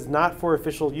that says not for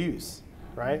official use,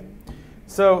 right?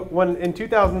 So in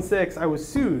 2006, I was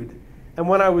sued. And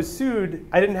when I was sued,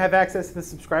 I didn't have access to the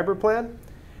subscriber plan.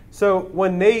 So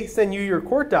when they send you your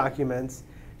court documents,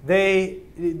 they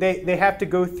have to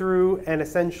go through and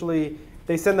essentially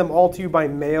they send them all to you by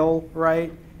mail,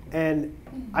 right? And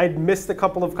I'd missed a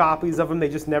couple of copies of them. They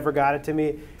just never got it to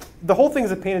me. The whole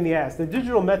thing's a pain in the ass. The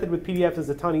digital method with PDFs is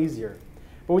a ton easier.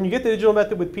 But when you get the digital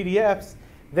method with PDFs,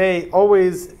 they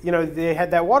always, you know, they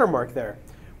had that watermark there.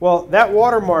 Well, that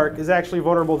watermark is actually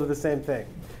vulnerable to the same thing.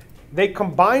 They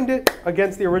combined it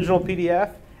against the original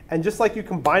PDF, and just like you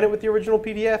combine it with the original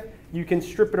PDF, you can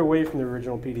strip it away from the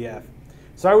original PDF.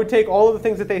 So I would take all of the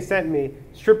things that they sent me,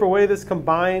 strip away this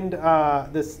combined,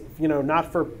 this, you know,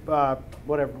 not for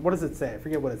whatever. What does it say? I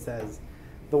forget what it says.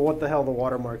 What the hell the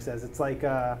watermark says. It's like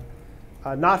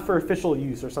not for official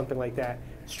use or something like that.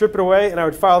 Strip it away, and I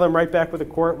would file them right back with the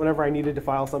court whenever I needed to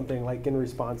file something like in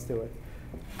response to it.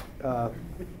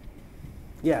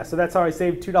 Yeah, so that's how I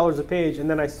saved $2 a page, and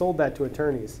then I sold that to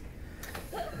attorneys.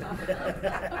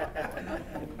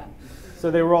 So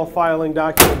they were all filing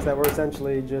documents that were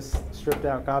essentially just stripped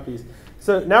out copies.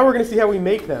 So now we're going to see how we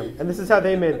make them, and this is how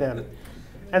they made them.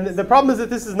 And the problem is that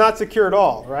this is not secure at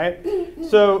all, right?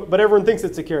 So, but everyone thinks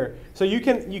it's secure. So you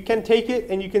can take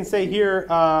it and you can say here,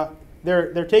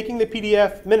 they're taking the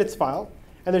PDF minutes file,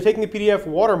 and they're taking the PDF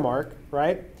watermark,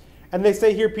 right? And they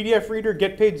say here, PDF reader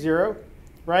get page 0,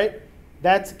 right?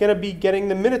 That's going to be getting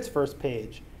the minutes first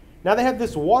page. Now they have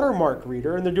this watermark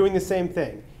reader, and they're doing the same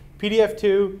thing.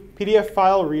 PDF2, PDF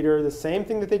file reader, the same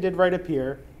thing that they did right up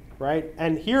here, right?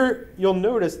 And here you'll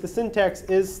notice the syntax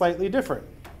is slightly different.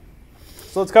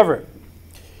 So let's cover it.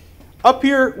 Up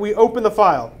here, we open the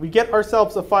file. We get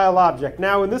ourselves a file object.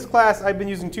 Now in this class, I've been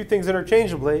using two things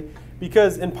interchangeably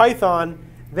because in Python,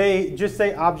 they just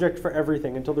say object for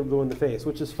everything until they're blue in the face,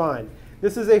 which is fine.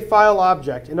 This is a file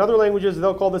object. In other languages,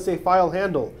 they'll call this a file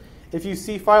handle. If you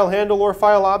see file handle or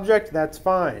file object, that's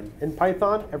fine. In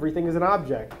Python, everything is an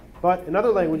object. But in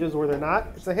other languages where they're not,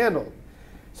 it's a handle.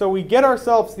 So we get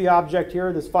ourselves the object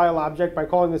here, this file object, by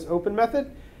calling this open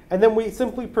method. And then we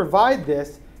simply provide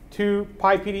this to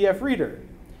PyPDF reader.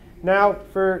 Now,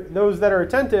 for those that are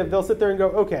attentive, they'll sit there and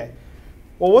go, OK,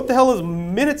 well, what the hell is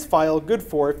minutes file good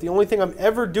for if the only thing I'm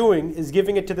ever doing is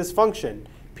giving it to this function,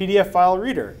 PDF file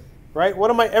reader? Right?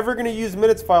 What am I ever going to use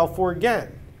minutes file for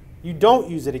again? You don't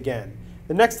use it again.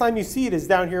 The next time you see it is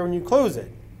down here when you close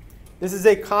it. This is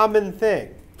a common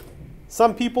thing.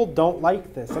 Some people don't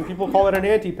like this. Some people call it an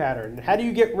anti-pattern. How do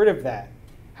you get rid of that?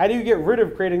 How do you get rid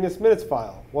of creating this minutes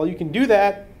file? Well, you can do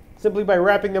that simply by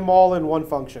wrapping them all in one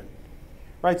function.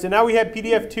 Right? So now we have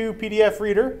PDF2, PDF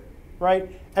reader,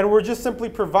 right? And we're just simply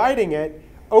providing it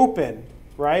open,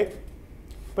 right?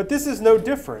 But this is no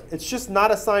different. It's just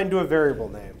not assigned to a variable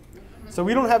name. So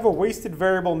we don't have a wasted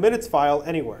variable minutes file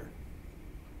anywhere,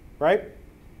 right?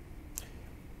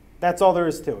 That's all there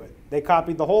is to it. They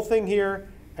copied the whole thing here,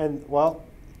 and well,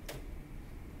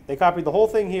 they copied the whole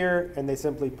thing here, and they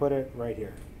simply put it right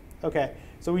here. OK,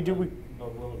 so we do.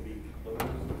 But will it be closed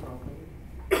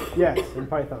properly? Yes, in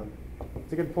Python.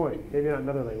 It's a good point. Maybe not in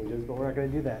other languages, but we're not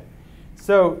going to do that.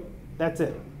 So that's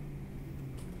it.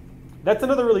 That's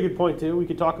another really good point too. We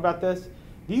could talk about this.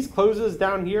 These closes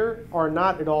down here are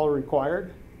not at all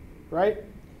required, right?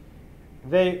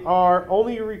 They are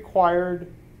only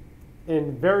required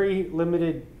in very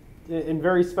limited, in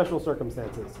very special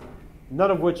circumstances,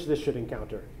 none of which this should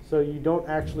encounter. So you don't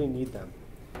actually need them.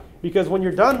 Because when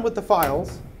you're done with the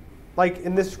files, like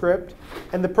in this script,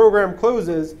 and the program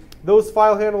closes, those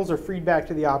file handles are freed back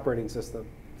to the operating system.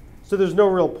 So there's no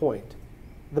real point.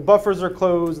 The buffers are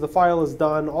closed, the file is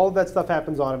done, all of that stuff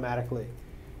happens automatically.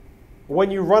 When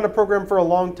you run a program for a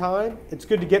long time, it's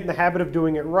good to get in the habit of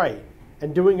doing it right.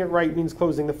 And doing it right means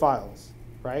closing the files,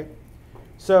 right?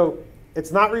 So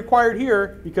it's not required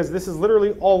here because this is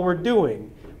literally all we're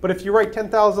doing. But if you write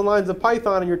 10,000 lines of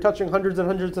Python and you're touching hundreds and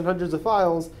hundreds and hundreds of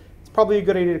files, it's probably a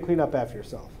good idea to clean up after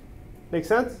yourself. Make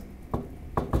sense?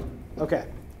 OK.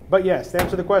 But yes, to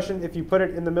answer the question, if you put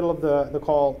it in the middle of the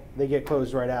call, they get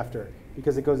closed right after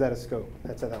because it goes out of scope.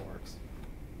 That's how that works.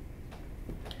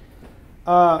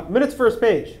 Minutes first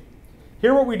page.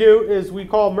 Here what we do is we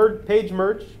call merge page,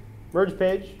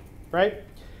 right?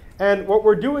 And what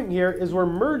we're doing here is we're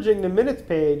merging the minutes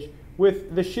page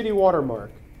with the shitty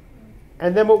watermark.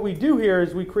 And then what we do here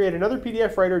is we create another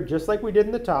PDF writer just like we did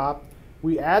in the top.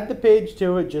 We add the page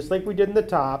to it just like we did in the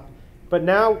top. But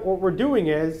now what we're doing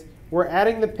is we're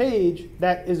adding the page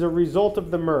that is a result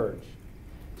of the merge.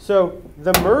 So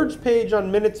the merge page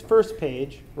on minutes first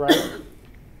page, right?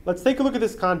 Let's take a look at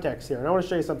this context here, and I want to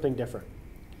show you something different.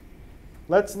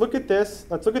 Let's look at this.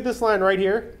 Let's look at this line right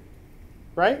here,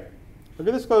 right? Look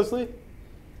at this closely.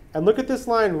 And look at this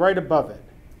line right above it,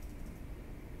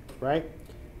 right?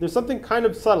 There's something kind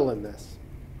of subtle in this.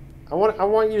 I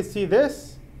want you to see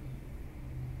this.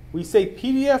 We say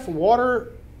PDF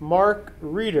watermark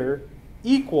reader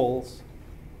equals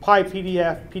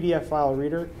PyPDF PDF file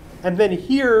reader. And then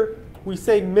here we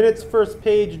say minutes first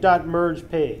page dot merge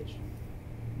page.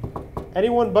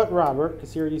 Anyone but Robert,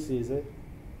 because he already sees it.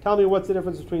 Tell me what's the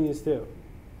difference between these two.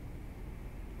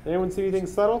 Anyone see anything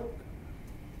subtle?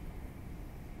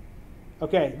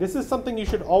 OK, this is something you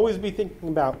should always be thinking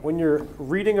about when you're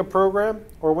reading a program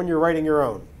or when you're writing your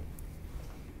own.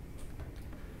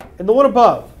 And the one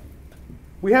above,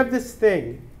 we have this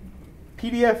thing,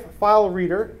 PDF file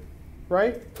reader,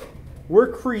 right?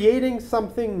 We're creating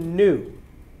something new.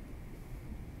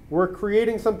 We're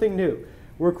creating something new.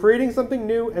 We're creating something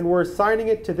new and we're assigning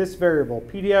it to this variable,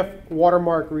 PDF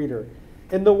watermark reader.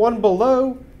 In the one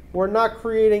below, we're not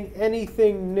creating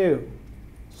anything new.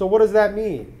 So what does that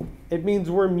mean? It means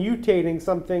we're mutating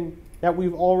something that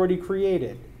we've already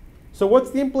created. So what's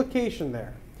the implication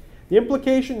there? The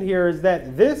implication here is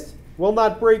that this will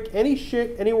not break any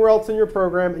shit anywhere else in your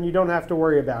program and you don't have to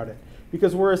worry about it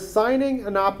because we're assigning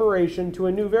an operation to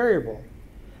a new variable.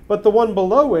 But the one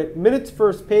below it, minutes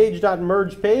first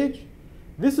page.merge page,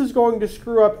 this is going to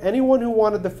screw up anyone who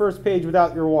wanted the first page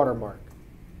without your watermark,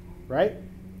 right?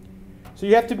 So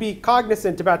you have to be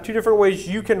cognizant about two different ways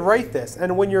you can write this.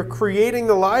 And when you're creating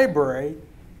the library,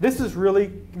 this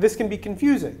can be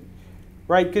confusing,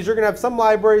 right? Because you're going to have some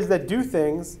libraries that do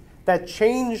things that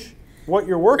change what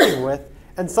you're working with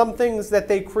and some things that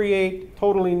they create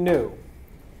totally new.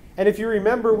 And if you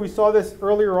remember, we saw this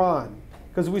earlier on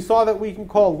because we saw that we can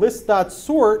call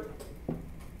list.sort,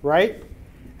 right?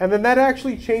 And then that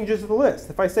actually changes the list.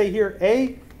 If I say here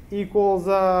A equals,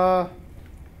 well,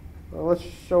 let's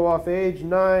show off age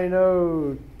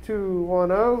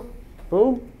 90210,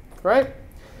 boom, right?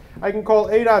 I can call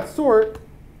A.sort,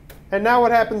 and now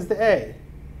what happens to A?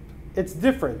 It's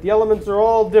different. The elements are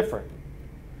all different,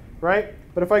 right?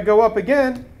 But if I go up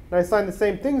again and I assign the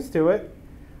same things to it,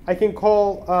 I can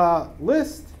call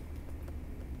list.sort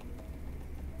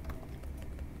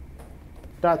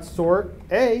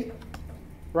A,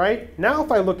 right? Now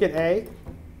if I look at A,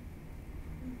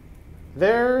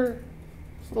 they're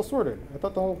still sorted. I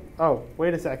thought the whole, oh,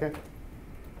 wait a second.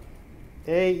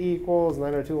 A equals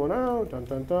 90210, dun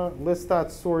dun dun,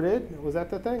 list.sorted, was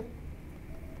that the thing?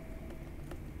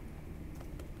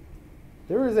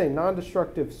 There is a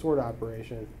non-destructive sort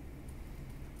operation,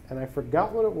 and I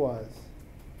forgot what it was.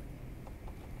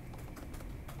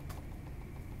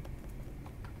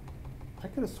 I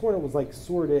could have sworn it was like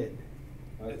sorted.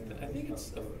 I think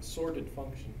it's a sorted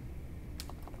function.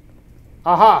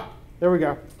 Aha! There we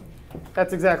go.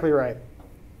 That's exactly right.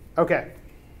 Okay.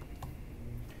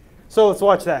 So let's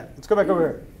watch that. Let's go back over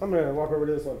here. I'm going to walk over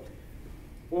to this one.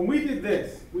 When we did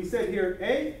this, we said here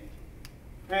A,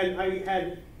 and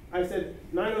I said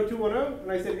 90210,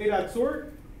 and I said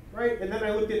A.sort, right? And then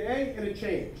I looked at A, and it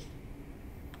changed.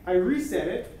 I reset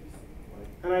it,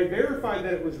 and I verified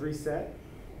that it was reset.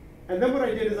 And then what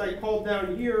I did is I called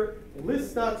down here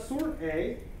list.sort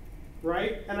A,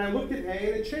 right? And I looked at A,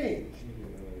 and it changed.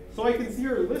 So I can see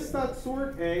here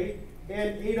list.sort A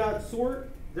and A.sort,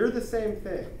 they're the same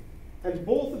thing. And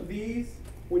both of these,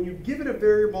 when you give it a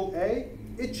variable A,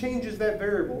 it changes that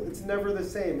variable. It's never the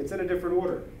same. It's in a different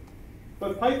order.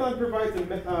 But Python provides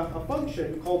a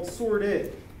function called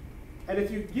sorted. And if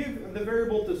you give the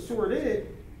variable to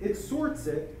sorted, it sorts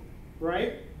it,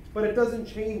 right? But it doesn't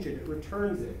change it. It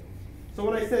returns it. So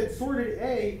when I said sorted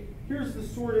A, here's the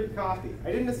sorted copy.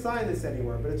 I didn't assign this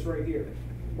anywhere, but it's right here.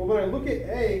 But when I look at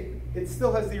A, it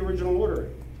still has the original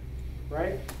ordering,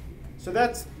 right? So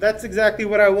that's exactly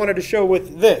what I wanted to show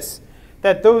with this,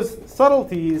 that those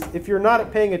subtleties, if you're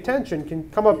not paying attention, can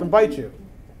come up and bite you.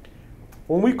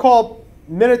 When we call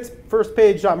minutes first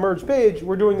page.merge page,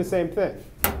 we're doing the same thing.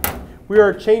 We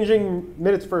are changing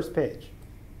minutes first page,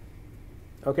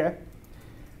 okay?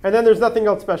 And then there's nothing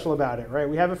else special about it, right?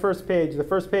 We have a first page. The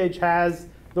first page has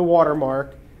the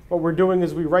watermark. What we're doing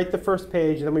is we write the first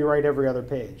page, and then we write every other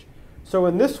page. So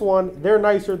in this one, they're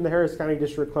nicer than the Harris County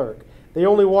District Clerk. They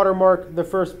only watermark the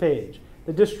first page.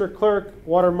 The District Clerk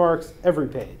watermarks every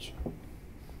page.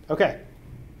 Okay.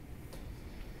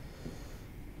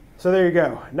 So there you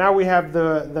go. Now we have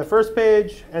the first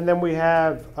page, and then we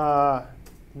have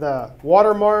the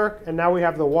watermark, and now we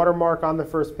have the watermark on the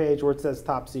first page where it says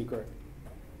top secret.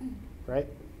 Right?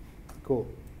 Cool.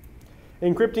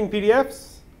 Encrypting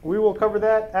PDFs. We will cover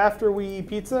that after we eat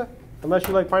pizza, unless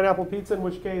you like pineapple pizza, in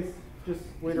which case, just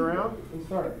wait around and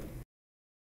start.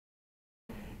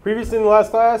 Previously in the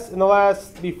last class,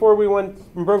 before we went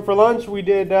and broke for lunch, we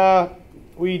did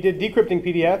decrypting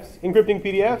PDFs. Encrypting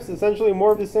PDFs, essentially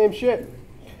more of the same shit.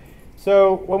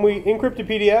 So when we encrypt a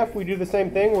PDF, we do the same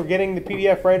thing. We're getting the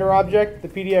PDF writer object, the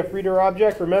PDF reader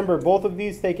object. Remember, both of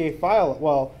these take a file.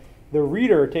 Well, the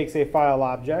reader takes a file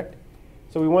object.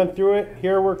 So we went through it.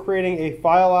 Here we're creating a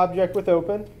file object with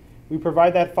open. We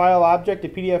provide that file object to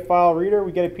PDF file reader.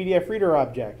 We get a PDF reader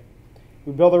object.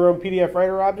 We build our own PDF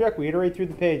writer object. We iterate through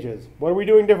the pages. What are we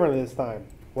doing differently this time?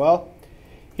 Well,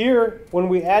 here, when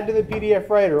we add to the PDF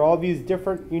writer all these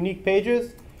different unique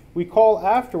pages, we call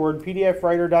afterward PDF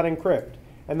writer.encrypt.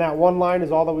 And that one line is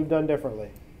all that we've done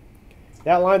differently.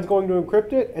 That line's going to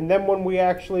encrypt it. And then when we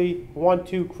actually want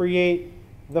to create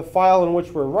the file in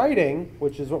which we're writing,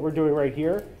 which is what we're doing right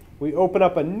here, we open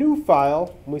up a new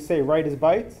file and we say write as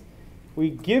bytes. we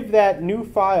give that new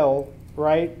file,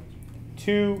 right,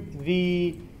 to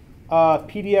the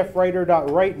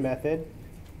pdfwriter.write method.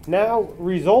 Now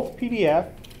result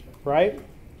PDF, right,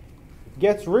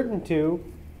 gets written to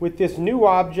with this new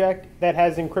object that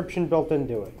has encryption built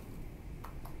into it.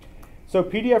 So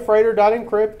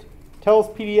pdfwriter.encrypt tells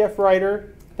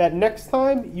pdfwriter that next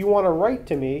time you want to write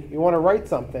to me, you want to write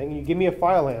something, you give me a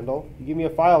file handle, you give me a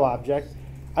file object,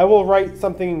 I will write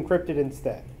something encrypted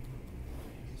instead.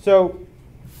 So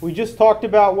we just talked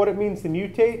about what it means to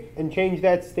mutate and change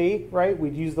that state, right?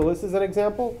 We'd use the list as an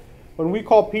example. When we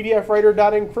call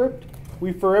pdfwriter.encrypt,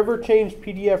 we forever change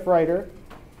pdfwriter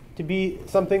to be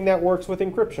something that works with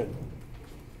encryption.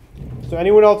 So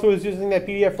anyone else who is using that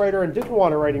PDF writer and didn't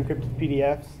want to write encrypted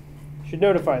PDFs should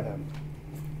notify them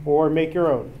or make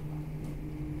your own.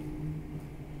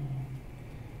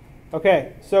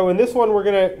 Okay, so in this one we're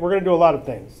gonna do a lot of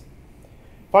things.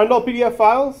 Find all PDF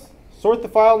files, sort the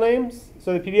file names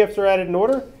so the PDFs are added in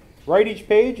order, write each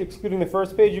page, excluding the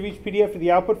first page of each PDF to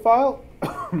the output file.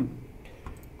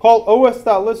 Call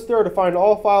os.listdir to find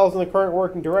all files in the current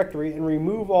working directory and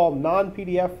remove all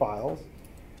non-PDF files,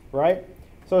 right?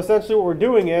 So essentially what we're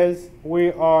doing is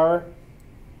we are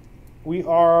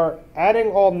adding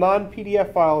all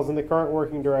non-PDF files in the current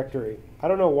working directory. I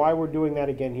don't know why we're doing that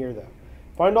again here though.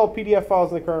 Find all PDF files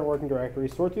in the current working directory,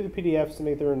 sort through the PDFs to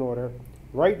make them in order,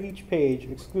 write each page,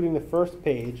 excluding the first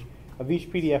page of each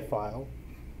PDF file.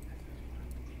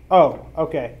 Oh,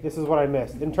 okay, this is what I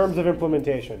missed. In terms of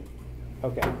implementation.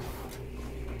 Okay.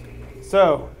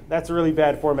 So that's really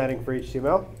bad formatting for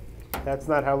HTML. That's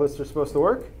not how lists are supposed to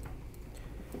work.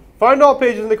 Find all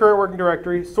pages in the current working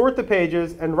directory, sort the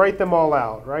pages, and write them all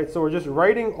out, right? So we're just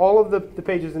writing all of the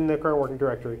pages in the current working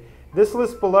directory. This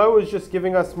list below is just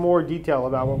giving us more detail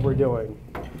about what we're doing.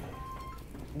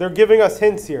 They're giving us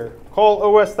hints here. Call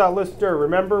os.listdir.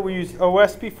 Remember we used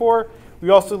os before. We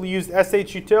also used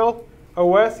shutil.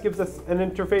 OS gives us an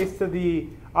interface to the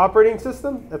operating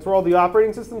system. That's where all the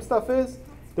operating system stuff is.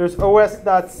 There's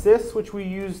os.sys, which we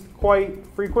used quite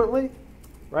frequently,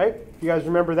 right? If you guys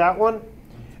remember that one.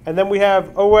 And then we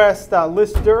have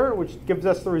os.listdir, which gives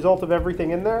us the result of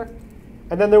everything in there.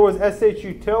 And then there was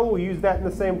shutil. We used that in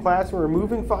the same class. We're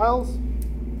removing files.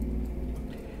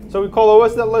 So we call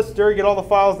os.listdir, get all the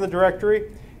files in the directory.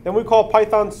 Then we call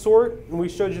Python sort, and we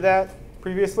showed you that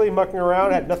previously, mucking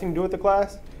around, had nothing to do with the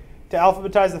class, to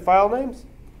alphabetize the file names.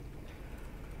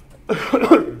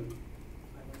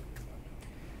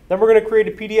 Then we're going to create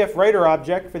a PDF writer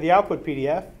object for the output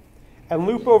PDF and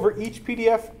loop over each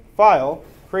PDF file,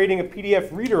 creating a PDF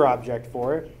reader object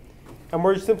for it. And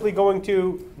we're simply going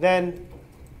to then,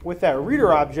 with that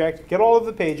reader object, get all of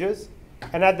the pages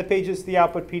and add the pages to the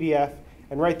output PDF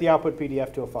and write the output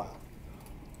PDF to a file.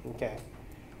 Okay.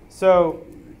 So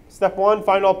step one,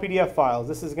 find all PDF files.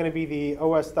 This is going to be the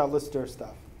os.listdir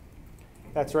stuff.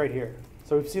 That's right here.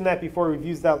 So we've seen that before. We've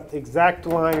used that exact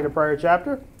line in a prior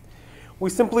chapter. We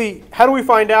simply, how do we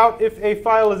find out if a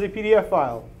file is a PDF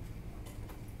file?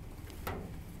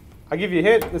 I'll give you a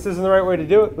hint. This isn't the right way to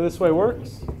do it, but this way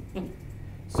works.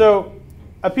 So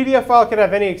a PDF file can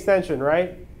have any extension,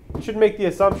 right? You should make the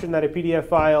assumption that a PDF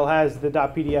file has the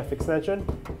 .pdf extension.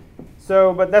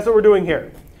 So, but that's what we're doing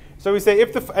here. So we say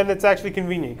if the, and it's actually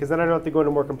convenient because then I don't have to go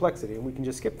into more complexity and we can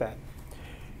just skip that.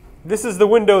 This is the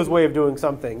Windows way of doing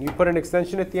something. You put an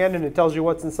extension at the end and it tells you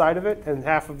what's inside of it, and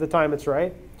half of the time it's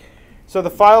right. So the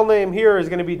file name here is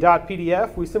going to be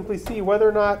 .pdf. We simply see whether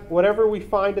or not whatever we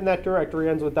find in that directory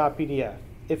ends with .pdf.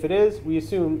 If it is, we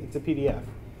assume it's a PDF,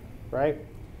 right?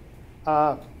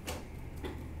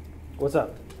 What's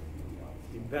up?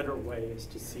 The better way is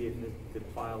to see if the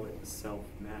file itself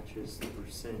matches the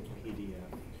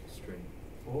 %PDF string.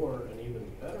 Or an even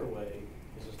better way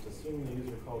is just assume the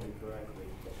user called you correctly.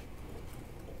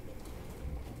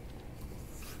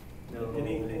 No.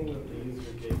 Anything that the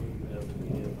user gave you as a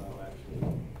PDF file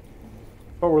actually.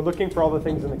 But we're looking for all the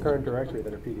things in the current directory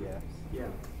that are PDFs. Yeah.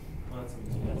 Well,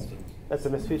 that's That's a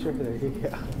misfeature? There you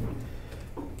go.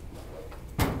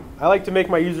 I like to make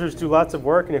my users do lots of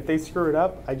work, and if they screw it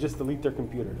up, I just delete their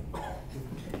computer.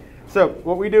 So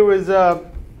what we do is,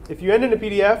 if you end in a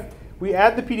PDF, we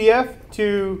add the PDF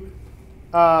to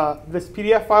this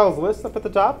PDF files list up at the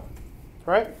top,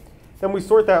 right? Then we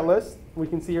sort that list. We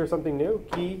can see here something new,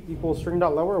 key equals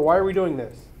string.lower. Why are we doing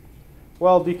this?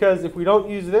 Well, because if we don't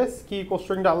use this, key equals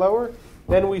string.lower,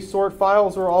 then we sort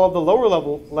files where all of the lower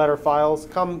level letter files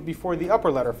come before the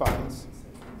upper letter files.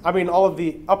 I mean, all of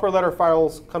the upper letter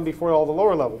files come before all the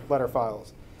lower level letter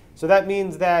files. So that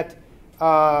means that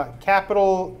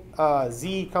capital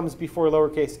Z comes before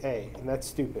lowercase a, and that's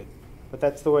stupid. But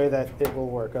that's the way that it will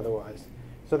work otherwise.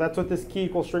 So that's what this key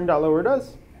equals string.lower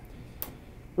does.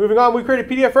 Moving on, we create a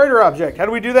PDF writer object. How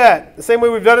do we do that? The same way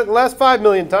we've done it the last 5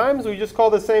 million times. We just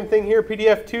call the same thing here,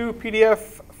 PDF2 PDF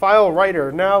file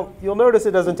writer. Now, you'll notice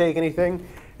it doesn't take anything.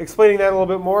 Explaining that a little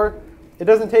bit more, it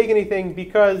doesn't take anything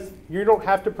because you don't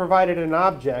have to provide it an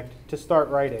object to start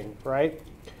writing, right?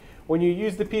 When you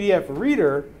use the PDF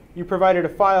reader, you provided a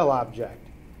file object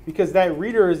because that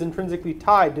reader is intrinsically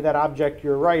tied to that object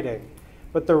you're writing.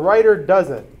 But the writer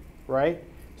doesn't, right?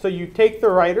 So you take the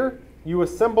writer, you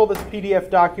assemble this PDF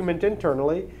document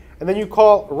internally, and then you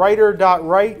call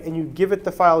writer.write and you give it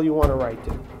the file you want to write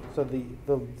to. So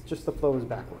just the flow is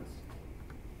backwards.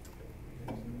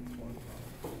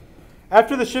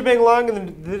 After the shebang line,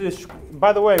 and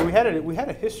by the way, we had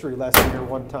a history lesson here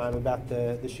one time about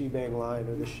the shebang line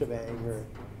or the shebang, or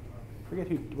I forget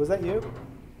who was that. You?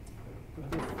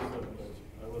 I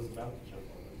was about to jump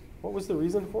on this. What was the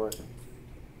reason for it?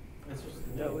 It's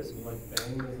just That was like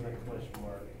bang is an exclamation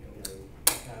mark and then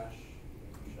hash.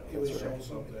 It was shell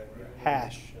something, right?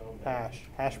 Hash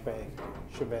bang,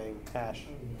 shebang, hash.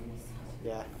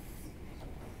 Yeah.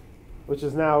 Which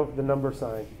is now the number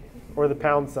sign or the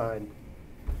pound sign.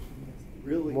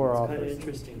 Really, More it's often. kind of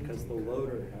interesting because the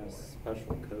loader has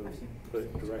special codes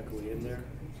put directly in there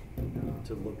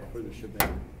to look for the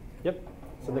shebang. Yep.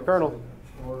 It's in the kernel.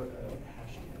 Or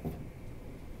hashtag.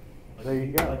 There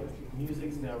you go. Like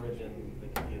music's now written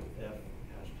like F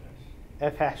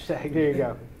hashtag. F hashtag. There you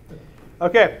go.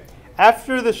 Okay.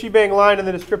 After the shebang line and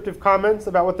the descriptive comments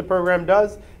about what the program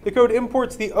does, the code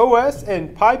imports the OS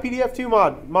and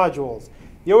PyPDF2 modules.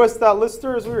 The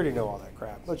os.listers, we already know all that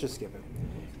crap. Let's just skip it.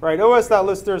 Right,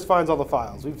 os.listers finds all the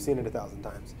files. We've seen it 1,000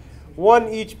 times. One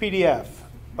each PDF.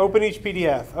 Open each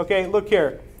PDF. Okay, look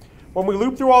here. When we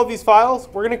loop through all of these files,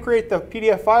 we're going to create the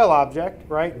PDF file object,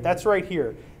 right? That's right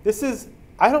here. This is,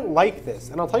 I don't like this,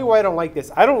 and I'll tell you why I don't like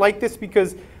this. I don't like this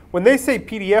because when they say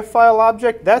PDF file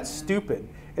object, that's stupid.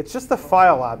 It's just a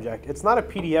file object. It's not a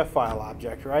PDF file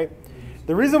object, right?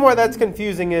 The reason why that's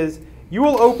confusing is you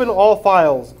will open all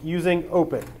files using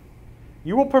open.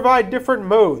 You will provide different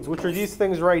modes, which are these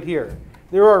things right here.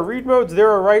 There are read modes, there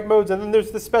are write modes, and then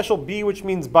there's the special B, which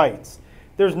means bytes.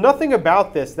 There's nothing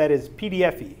about this that is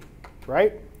PDF-y,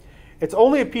 right? It's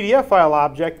only a PDF file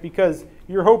object because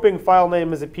you're hoping file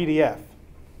name is a PDF.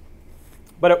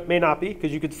 But it may not be,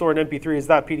 because you could store an MP3 as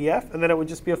 .pdf, and then it would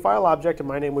just be a file object, and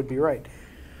my name would be right.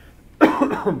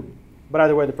 But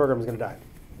either way, the program is going to die.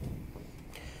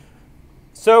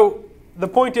 So the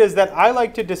point is that I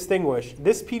like to distinguish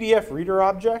this PDF reader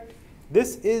object.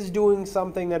 This is doing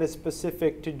something that is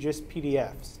specific to just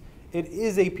PDFs. It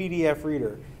is a PDF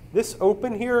reader. This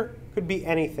open here could be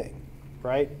anything,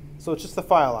 right? So it's just a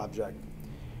file object.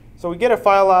 So we get a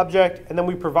file object, and then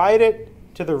we provide it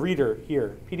to the reader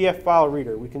here, PDF file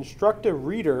reader. We construct a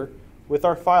reader with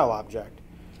our file object,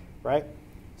 right?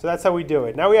 So that's how we do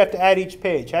it. Now we have to add each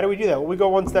page. How do we do that? Well, we go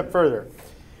one step further.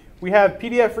 We have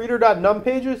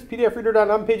pdfreader.numPages.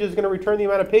 Pdfreader.numPages is going to return the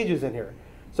amount of pages in here.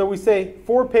 So we say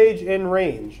 4 page in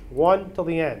range, 1 till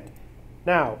the end.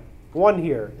 Now, 1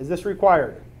 here. Is this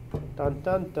required? Dun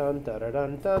dun dun dun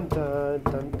dun dun dun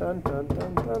dun dun dun dun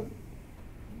dun dun.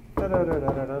 Dun dun dun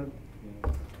dun dun.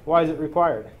 Why is it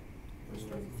required?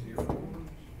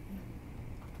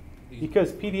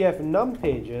 Because PDF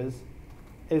numPages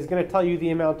is going to tell you the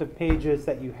amount of pages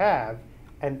that you have,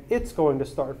 and it's going to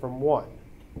start from 1.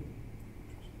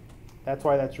 That's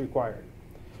why that's required.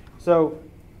 So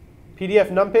PDF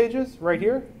numPages right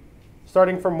here,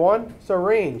 starting from 1. So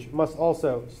range must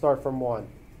also start from 1.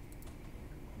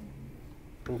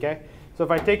 Okay? So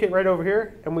if I take it right over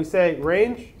here and we say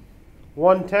range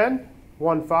 110,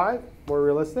 15, more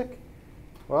realistic.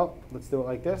 Well, let's do it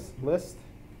like this, list,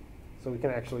 so we can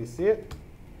actually see it.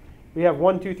 We have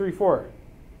 1, 2, 3, 4,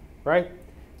 right?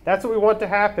 That's what we want to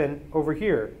happen over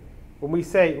here when we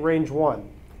say range 1.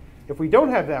 If we don't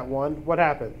have that 1, what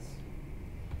happens?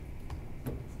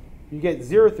 You get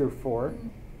 0 through 4,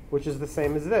 which is the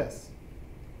same as this.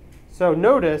 So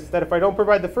notice that if I don't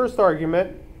provide the first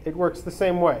argument, it works the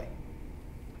same way,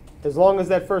 as long as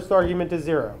that first argument is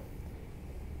 0.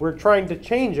 We're trying to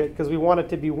change it because we want it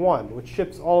to be 1, which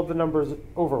ships all of the numbers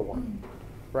over 1,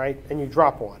 right? And you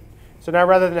drop 1. So now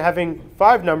rather than having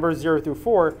 5 numbers, 0 through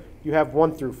 4, you have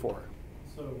 1 through 4.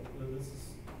 So this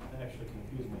is actually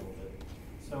confusing me a little bit.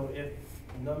 So if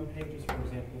numPages, for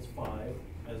example, is 5,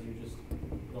 as you just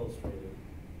illustrated,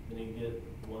 then you get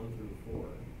 1 through 4.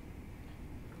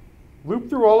 Loop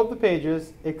through all of the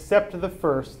pages except the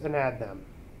first and add them.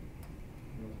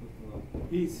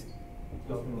 He's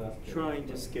trying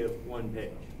to skip 1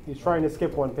 page. He's trying to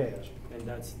skip 1 page. And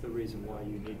that's the reason why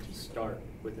you need to start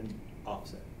with an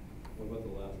offset. What about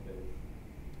the last page?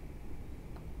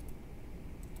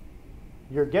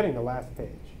 you're getting the last page.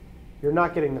 You're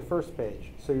not getting the first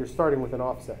page, so you're starting with an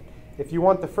offset. If you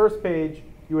want the first page,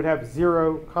 you would have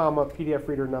 0, PDF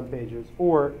reader num pages,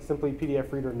 or simply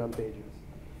PDF reader num pages.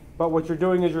 But what you're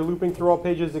doing is you're looping through all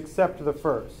pages except the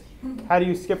first. How do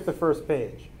you skip the first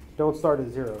page? Don't start at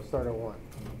 0, start at 1.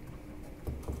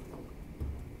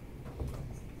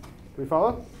 Do we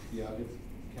follow? Yeah, it's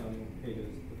counting pages,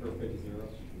 the first page is 0.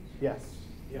 Yes.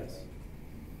 Yes.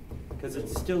 Because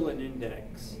it's still an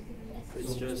index.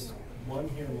 It's So just, 1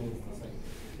 here means the second.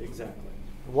 exactly.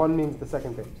 1 means the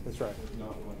second page. That's right.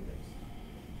 Not 1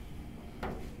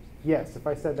 base. Yes, if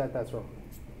I said that, that's wrong.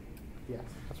 Yes,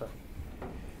 that's right.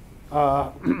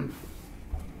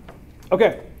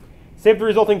 OK, save the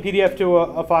resulting PDF to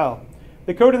a file.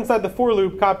 The code inside the for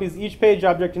loop copies each page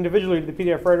object individually to the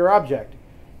PDF writer object.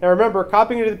 Now remember,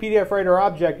 copying it to the PDF writer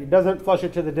object, it doesn't flush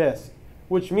it to the disk,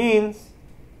 which means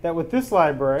that with this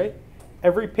library,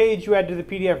 every page you add to the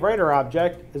PDF writer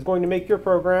object is going to make your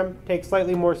program take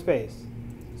slightly more space.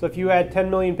 So if you add 10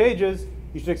 million pages,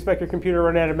 you should expect your computer to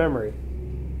run out of memory.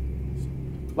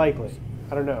 Likely.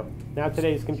 I don't know. Now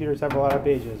today's computers have a lot of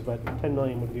pages, but 10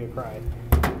 million would be a cry.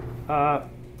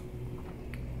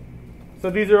 So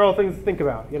these are all things to think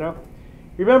about, you know?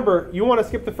 Remember, you want to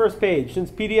skip the first page.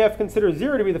 Since PDF considers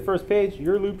 0 to be the first page,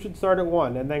 your loop should start at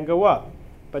 1 and then go up,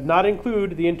 but not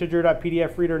include the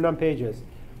integer.pdf reader num pages.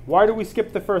 Why do we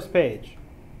skip the first page?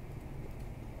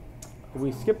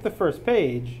 We skip the first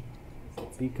page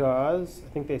because,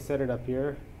 I think they set it up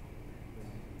here.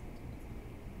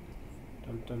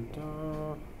 Dun, dun,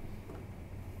 dun.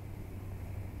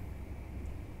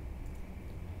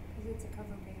 Because it's a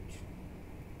cover page.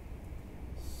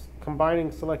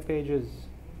 Combining select pages,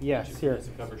 yes, Each of them here. has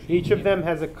a cover sheet. Each of them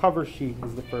has a cover sheet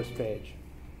as the first page.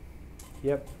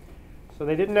 Yep. So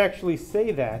they didn't actually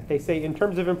say that. They say in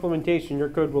terms of implementation, your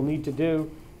code will need to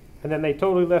do, and then they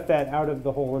totally left that out of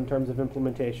the whole in terms of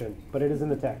implementation, but it is in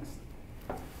the text.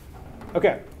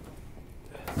 Okay,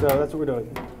 so that's what we're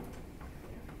doing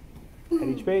at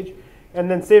each page.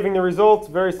 And then saving the results,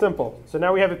 very simple. So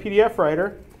now we have a PDF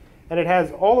writer, and it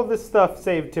has all of this stuff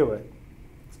saved to it.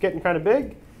 It's getting kind of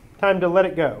big. Time to let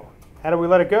it go. How do we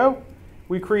let it go?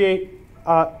 We create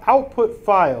output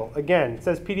file. Again, it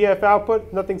says PDF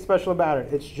output, nothing special about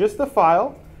it. It's just a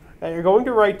file that you're going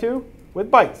to write to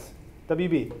with bytes,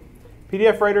 WB.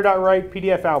 PDF writer.write,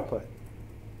 PDF output.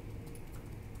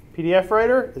 PDF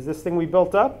writer is this thing we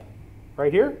built up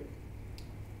right here.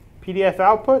 PDF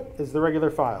output is the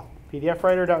regular file. PDF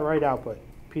writer.write output.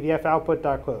 PDF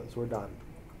output.close. We're done.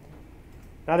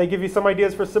 Now they give you some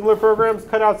ideas for similar programs.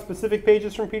 Cut out specific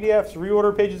pages from PDFs,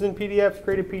 reorder pages in PDFs,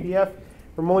 create a PDF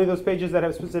from only those pages that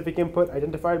have specific input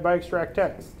identified by extract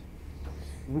text.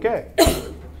 Okay.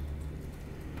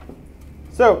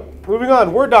 So moving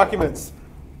on, Word documents.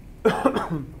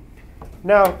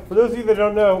 Now, for those of you that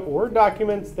don't know, Word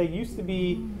documents, they used to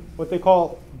be what they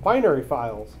call binary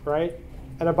files, right?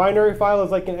 And a binary file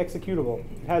is like an executable.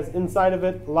 It has inside of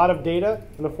it a lot of data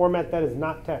in a format that is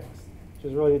not text, which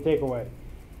is really the takeaway.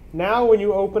 Now when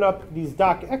you open up these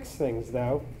docx things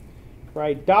though,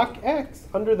 right, docx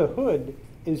under the hood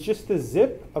is just the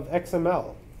zip of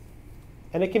XML.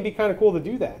 And it can be kind of cool to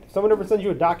do that. If someone ever sends you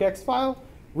a docx file,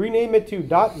 rename it to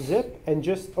 .zip and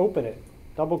just open it.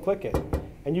 Double click it.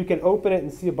 And you can open it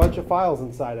and see a bunch of files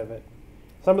inside of it.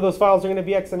 Some of those files are going to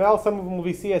be XML, some of them will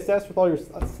be CSS with all your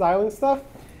styling stuff.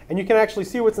 And you can actually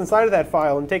see what's inside of that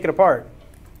file and take it apart.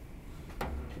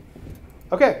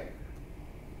 Okay.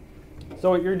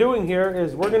 So what you're doing here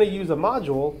is we're going to use a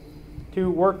module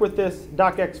to work with this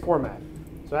docx format.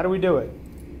 So how do we do it?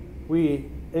 We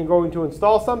are going to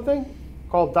install something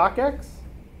called docx,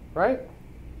 right?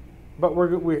 But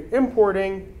we're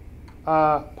importing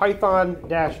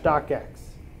Python-docx.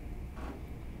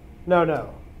 No.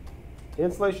 The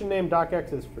installation name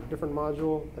docx is for a different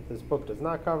module that this book does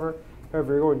not cover.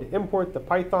 However, you're going to import the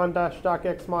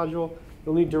Python-docx module.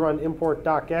 You'll need to run import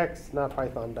docx, not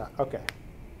Python. Okay.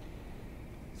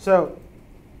 So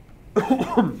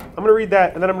I'm going to read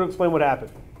that, and then I'm going to explain what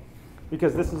happened.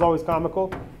 Because this is always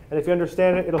comical. And if you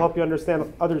understand it, it'll help you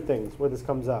understand other things where this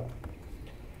comes up.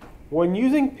 When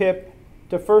using pip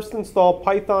to first install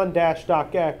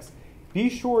Python-docx, be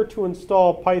sure to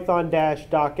install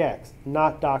Python-docx,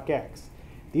 not docx.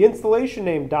 The installation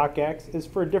name docx is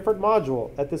for a different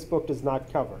module that this book does not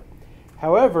cover.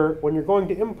 However, when you're going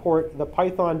to import the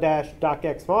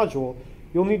Python-docx module,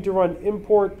 you'll need to run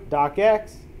import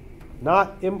docx,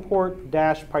 not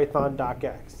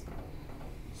import-python-docx.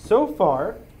 So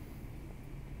far,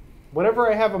 whenever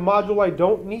I have a module I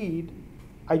don't need,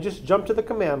 I just jump to the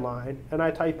command line and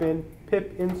I type in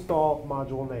pip install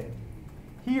module name.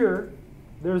 Here,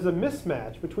 there's a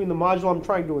mismatch between the module I'm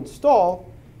trying to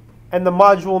install and the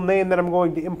module name that I'm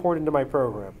going to import into my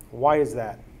program. Why is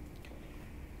that?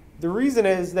 The reason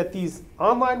is that these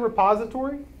online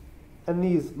repository and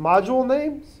these module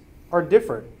names are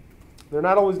different. They're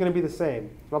not always going to be the same.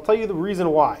 And I'll tell you the reason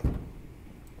why.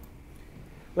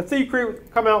 Let's say you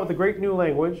come out with a great new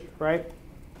language, right?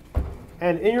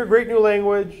 And in your great new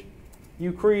language,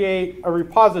 you create a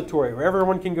repository where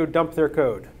everyone can go dump their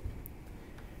code.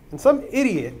 And some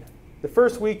idiot, the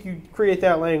first week you create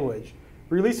that language,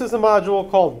 releases a module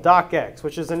called docx,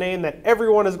 which is a name that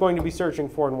everyone is going to be searching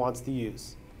for and wants to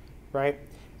use, right?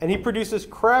 And he produces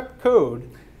crap code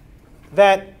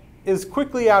that is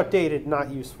quickly outdated,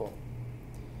 not useful.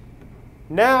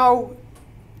 Now,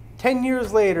 10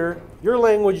 years later, your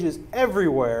language is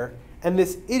everywhere, and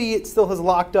this idiot still has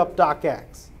locked up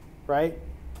docx, right?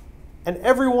 And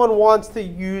everyone wants to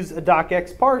use a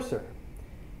docx parser.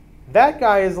 That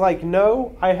guy is like,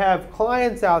 no, I have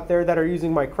clients out there that are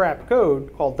using my crap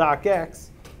code called docx.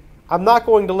 I'm not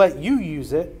going to let you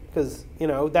use it because, you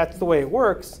know, that's the way it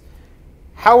works.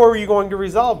 How are you going to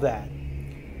resolve that?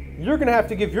 You're going to have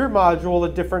to give your module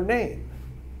a different name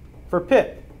for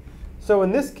pip. So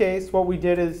in this case, what we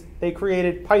did is they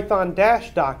created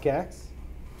python-docx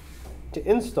to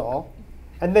install,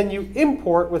 and then you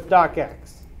import with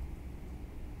docx.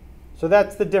 So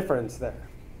that's the difference there.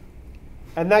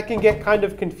 And that can get kind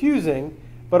of confusing,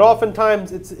 but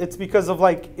oftentimes it's because of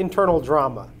like internal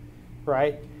drama,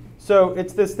 right? So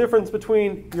it's this difference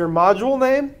between your module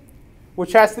name,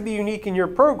 which has to be unique in your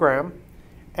program,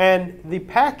 and the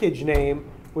package name,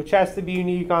 which has to be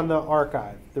unique on the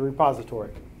archive, the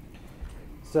repository.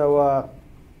 So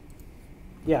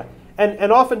yeah,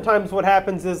 and oftentimes what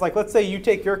happens is, like, let's say you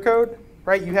take your code,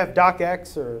 right? You have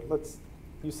docx, or let's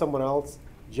use someone else.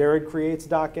 Jared creates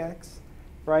docx,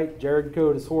 right? Jared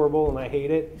code is horrible and I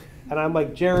hate it. And I'm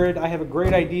like, Jared, I have a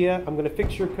great idea. I'm going to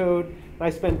fix your code. And I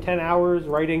spend 10 hours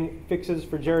writing fixes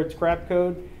for Jared's crap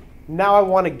code. Now I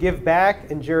want to give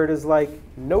back, and Jared is like,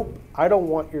 nope, I don't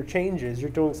want your changes.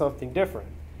 You're doing something different.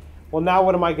 Well, now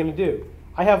what am I going to do?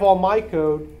 I have all my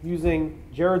code using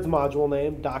Jared's module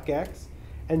name, docx,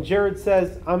 and Jared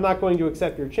says, I'm not going to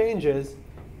accept your changes.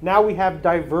 Now we have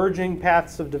diverging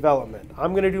paths of development.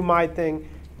 I'm going to do my thing.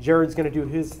 Jared's going to do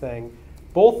his thing.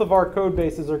 Both of our code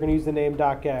bases are going to use the name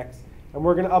docx, and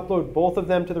we're going to upload both of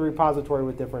them to the repository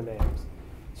with different names.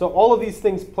 So all of these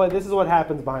things play. This is what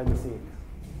happens behind the scenes.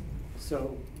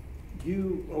 So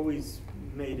you always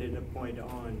made it a point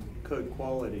on code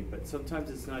quality, but sometimes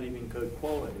it's not even code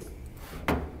quality.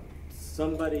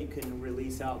 Somebody can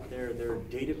release out there their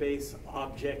database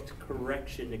object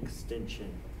correction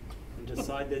extension and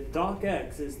decide that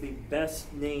docx is the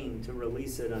best name to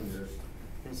release it under.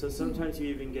 And so sometimes you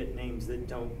even get names that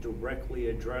don't directly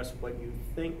address what you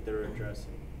think they're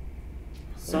addressing.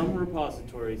 Some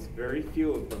repositories, very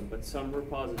few of them, but some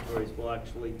repositories will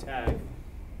actually tag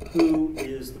who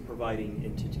is the providing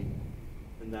entity,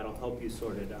 and that'll help you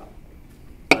sort it out.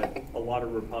 But a lot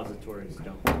of repositories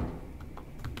don't.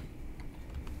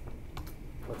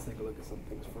 Let's take a look at some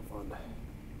things for fun.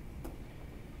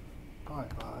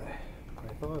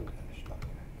 Python-docx.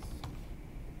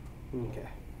 Okay.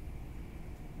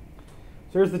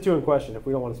 So here's the two in question if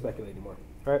we don't want to speculate anymore.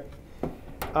 All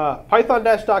right.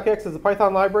 Python-docx is a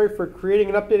Python library for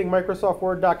creating and updating Microsoft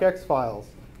Word docx files.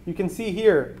 You can see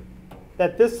here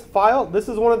that this file, this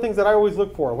is one of the things that I always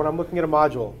look for when I'm looking at a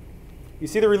module. You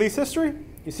see the release history?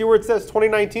 You see where it says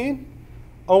 2019,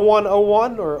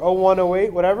 0101 or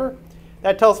 0108, whatever?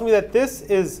 That tells me that this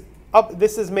is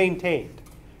maintained.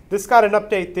 This got an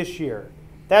update this year.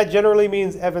 That generally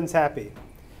means Evan's happy.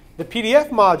 The PDF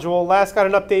module last got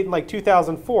an update in like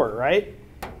 2004, right?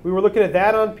 We were looking at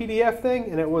that on PDF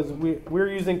thing, and it was we were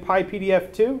using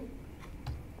PyPDF 2.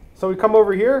 So we come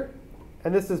over here,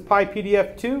 and this is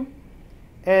PyPDF 2.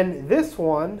 And this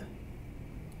one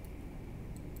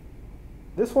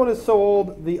is so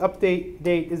old, the update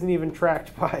date isn't even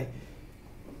tracked by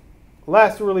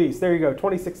last release. There you go,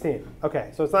 2016.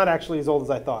 Okay, so it's not actually as old as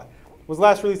I thought. It was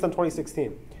last released on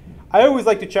 2016. I always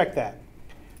like to check that.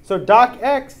 So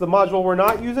docx, the module we're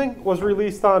not using, was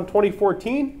released on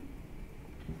 2014.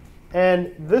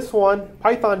 And this one,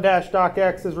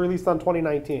 python-docx, is released on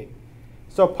 2019.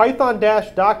 So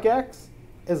python-docx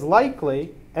is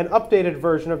likely an updated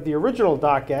version of the original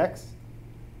docx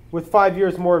with 5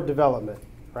 years more of development,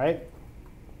 right?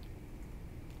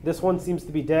 This one seems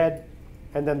to be dead,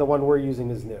 and then the one we're using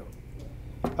is new.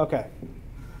 Okay.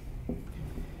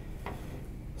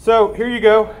 So here you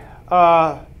go.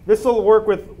 This will work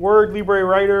with Word, Libre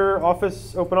Writer,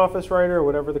 Office, OpenOffice Writer,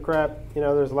 whatever the crap. You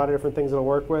know, there's a lot of different things it'll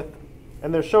work with.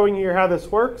 And they're showing you how this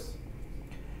works.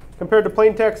 Compared to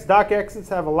plain text, docx's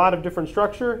have a lot of different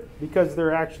structure because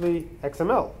they're actually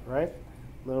XML, right?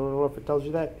 I don't know if it tells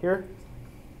you that here,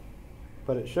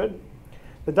 but it should.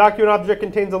 The document object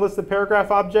contains a list of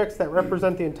paragraph objects that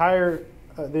represent where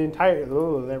did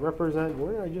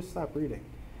I just stop reading?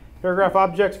 Paragraph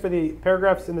objects for the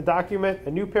paragraphs in the document.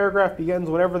 A new paragraph begins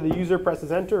whenever the user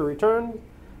presses enter or return,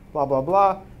 blah, blah,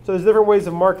 blah. So there's different ways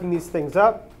of marking these things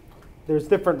up. There's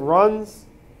different runs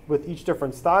with each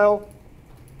different style.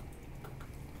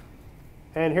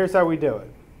 And here's how we do it.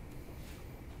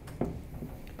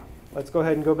 Let's go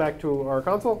ahead and go back to our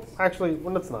console. Actually,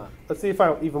 well, let's not. Let's see if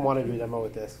I even want to do a demo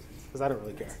with this, because I don't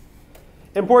really care.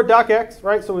 Import docx,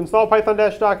 right? So we install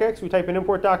python-docx. We type in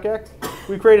import docx.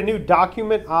 We create a new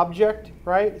document object,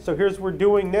 right? So here's we're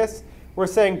doing this. We're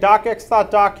saying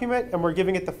docx.document, and we're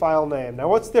giving it the file name. Now,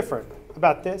 what's different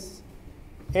about this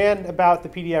and about the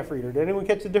PDF reader? Did anyone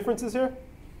catch the differences here?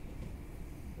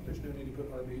 There's no need to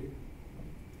put RB.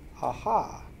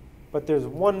 Aha. But there's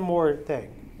one more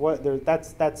thing.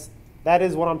 That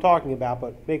is what I'm talking about,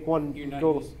 but make one. You're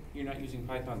not using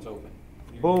Python's open.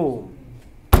 Boom.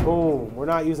 Boom. We're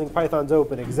not using Python's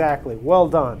open. Exactly. Well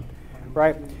done.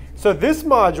 Right? So this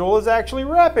module is actually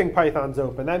wrapping Python's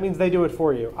open. That means they do it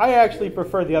for you. I actually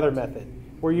prefer the other method,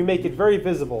 where you make it very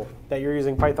visible that you're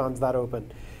using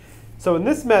Python's.open. So in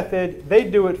this method, they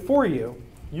do it for you.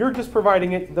 You're just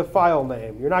providing it the file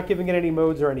name. You're not giving it any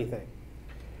modes or anything.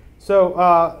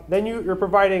 So then you're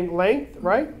providing length,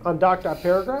 right, on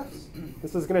doc.paragraphs.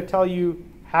 This is going to tell you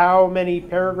how many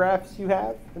paragraphs you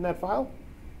have in that file.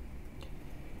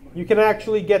 You can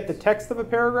actually get the text of a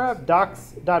paragraph,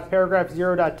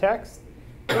 docs.paragraph0.text.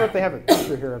 I don't know if they have a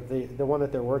picture here of the one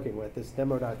that they're working with, this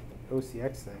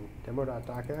demo.ocx thing,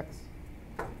 demo.docx.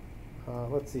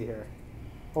 Let's see here.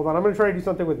 Hold on, I'm going to try to do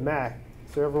something with Mac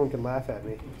so everyone can laugh at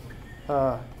me.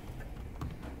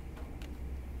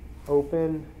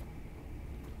 Open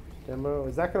demo.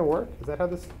 Is that going to work? Is that how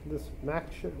this Mac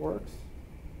shit works?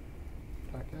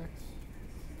 docx.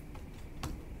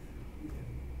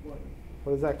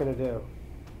 What is that going to do?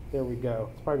 There we go.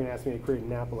 It's probably going to ask me to create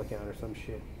an Apple account or some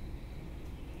shit.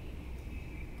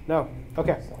 No.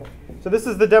 Okay. So this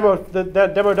is the demo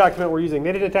document we're using.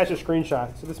 They didn't attach a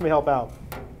screenshot, so this may help out.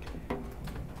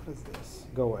 What is this?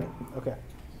 Go away. Okay.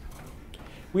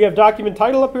 We have document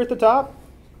title up here at the top.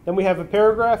 Then we have a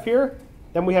paragraph here.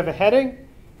 Then we have a heading.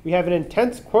 We have an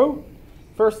intense quote,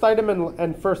 first item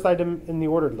and first item in the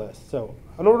ordered list. So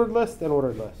unordered list and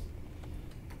ordered list.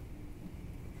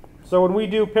 So when we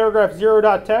do paragraph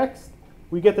 0.text,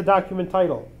 we get the document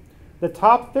title. The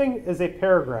top thing is a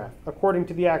paragraph according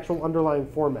to the actual underlying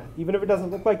format. Even if it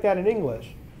doesn't look like that in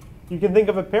English, you can think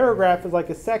of a paragraph as like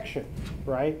a section,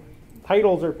 right?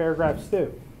 Titles are paragraphs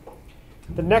too.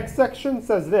 The next section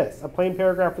says this, a plain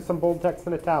paragraph with some bold text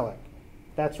and italic.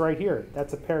 That's right here.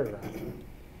 That's a paragraph,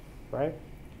 right?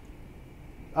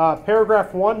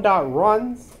 Paragraph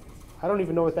 1.runs. I don't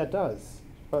even know what that does.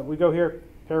 But we go here,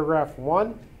 paragraph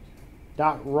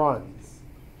 1.runs.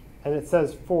 And it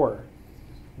says 4.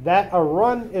 That a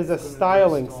run is a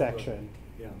styling section,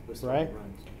 right?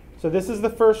 So this is the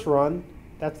first run.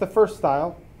 That's the first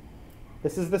style.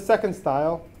 This is the second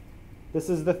style. This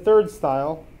is the third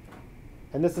style.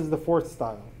 And this is the fourth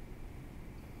style.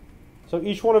 So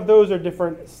each one of those are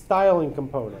different styling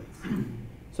components.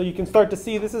 So you can start to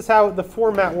see this is how the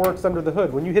format works under the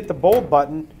hood. When you hit the bold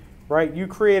button, right, you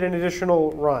create an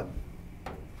additional run.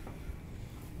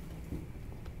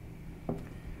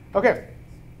 Okay.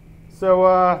 So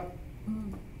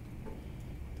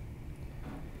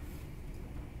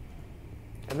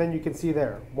and then you can see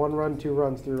there, 1 run, 2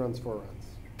 runs, 3 runs, 4 runs.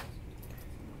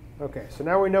 Okay, so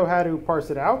now we know how to parse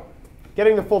it out.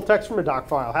 Getting the full text from a doc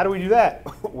file. How do we do that?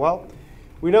 Well,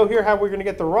 we know here how we're going to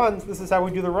get the runs. This is how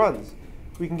we do the runs.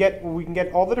 We can get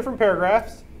all the different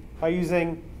paragraphs by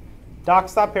using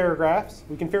docs.paragraphs.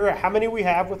 We can figure out how many we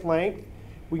have with length.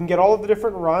 We can get all of the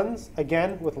different runs,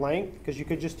 again, with length, because you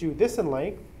could just do this in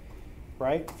length,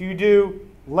 right? If you do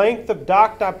length of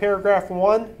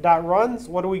doc.paragraph1.runs,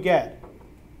 what do we get?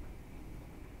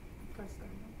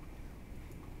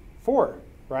 4,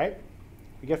 right?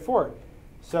 We get 4.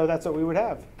 So that's what we would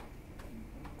have.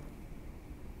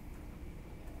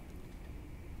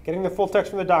 Getting the full text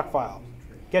from the doc file.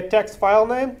 Get text file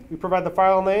name. We provide the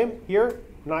file name here.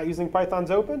 I'm not using Python's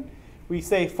open. We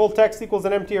say full text equals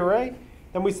an empty array.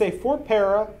 Then we say for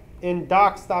para in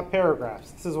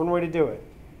docs.paragraphs. This is one way to do it.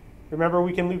 Remember,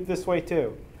 we can loop this way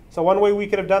too. So one way we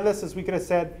could have done this is we could have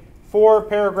said for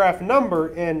paragraph number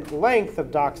in length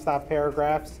of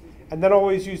docs.paragraphs, and then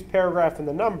always use paragraph in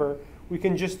the number. We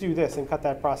can just do this and cut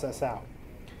that process out.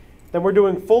 Then we're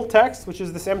doing full text, which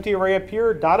is this empty array up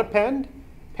here, dot append.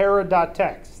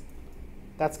 para.text.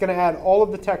 That's going to add all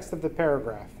of the text of the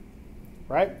paragraph,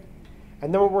 right?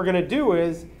 And then what we're going to do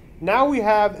is, now we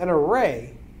have an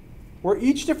array where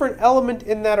each different element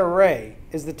in that array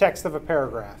is the text of a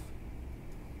paragraph.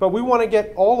 But we want to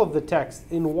get all of the text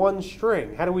in one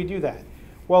string. How do we do that?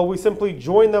 Well, we simply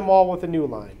join them all with a new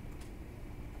line.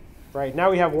 Right,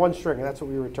 now we have one string, and that's what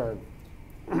we return.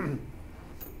 And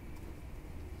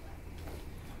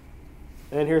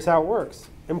here's how it works.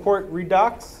 Import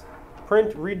redox,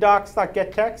 print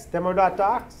redox.getText,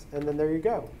 demo.docx, and then there you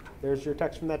go. There's your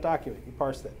text from that document. You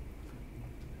parsed it.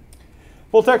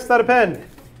 Full text.append.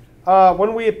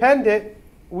 When we append it,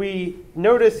 we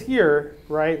notice here,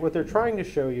 right, what they're trying to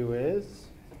show you is,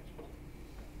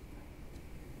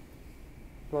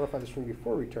 modify the string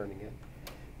before returning it.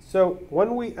 So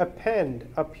when we append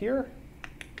up here,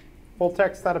 full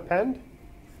text.append,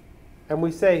 and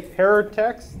we say para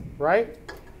text, right,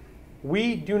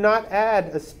 we do not add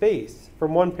a space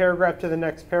from one paragraph to the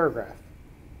next paragraph.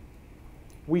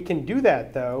 We can do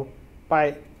that, though,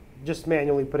 by just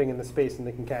manually putting in the space in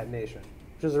the concatenation,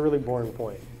 which is a really boring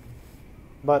point.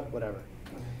 But whatever.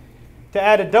 To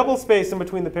add a double space in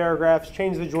between the paragraphs,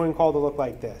 change the join call to look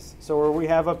like this. So where we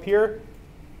have up here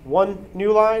one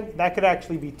new line, that could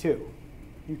actually be two.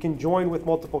 You can join with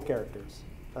multiple characters.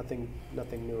 Nothing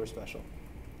new or special.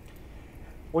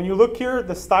 When you look here,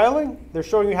 the styling, they're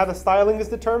showing you how the styling is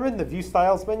determined, the View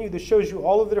Styles menu. This shows you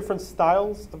all of the different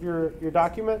styles of your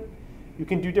document. You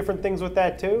can do different things with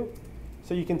that too.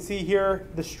 So you can see here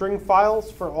the string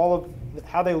files for all of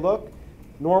how they look.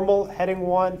 Normal, heading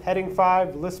 1, heading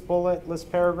 5, list bullet,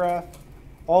 list paragraph.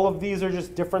 All of these are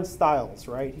just different styles,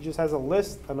 right? He just has a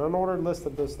list, an unordered list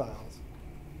of those styles.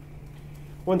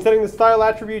 When setting the style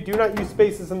attribute, do not use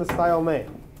spaces in the style name.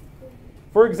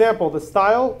 For example, the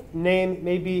style name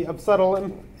may be of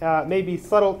subtle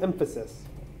emphasis,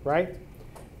 right?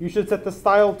 You should set the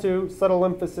style to subtle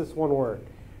emphasis, one word.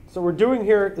 So what we're doing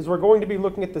here is we're going to be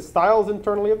looking at the styles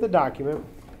internally of the document.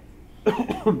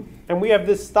 And we have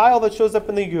this style that shows up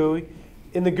in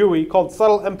the GUI called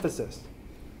subtle emphasis.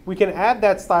 We can add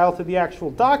that style to the actual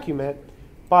document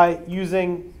by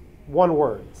using one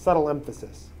word, subtle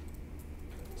emphasis.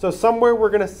 So somewhere we're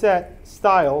going to set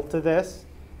style to this,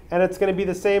 and it's going to be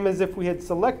the same as if we had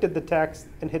selected the text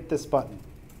and hit this button.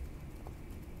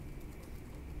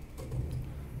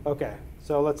 OK,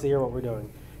 so let's see here what we're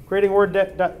doing. Creating Word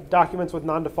documents with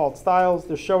non-default styles.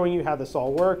 They're showing you how this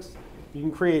all works. You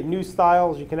can create new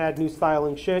styles. You can add new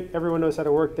styling shit. Everyone knows how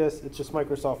to work this. It's just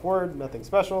Microsoft Word, nothing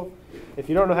special. If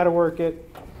you don't know how to work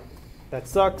it, that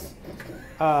sucks.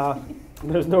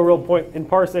 There's no real point in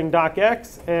parsing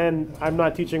docx, and I'm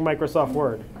not teaching Microsoft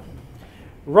Word.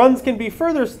 Runs can be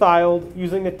further styled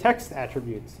using the text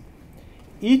attributes.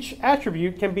 Each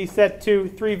attribute can be set to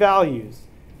 3 values: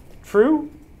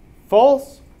 true,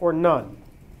 false, or none,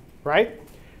 right?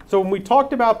 So when we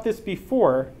talked about this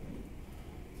before,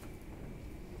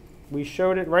 we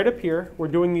showed it right up here. We're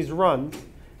doing these runs.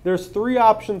 There's 3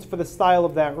 options for the style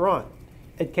of that run.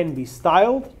 It can be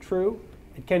styled, true.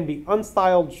 It can be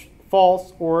unstyled,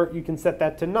 false, or you can set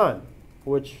that to none,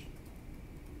 which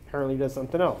apparently does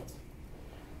something else.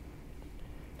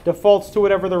 Defaults to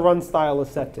whatever the run style is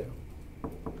set to.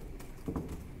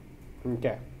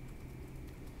 OK.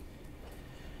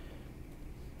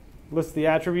 List the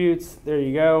attributes. There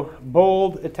you go.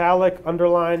 Bold, italic,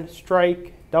 underline,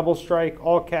 strike, double strike,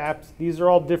 all caps. These are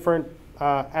all different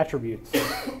attributes,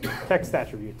 text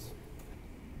attributes.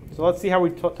 So let's see how we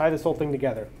tie this whole thing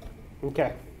together.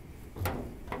 OK.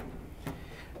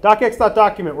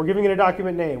 docx.document, we're giving it a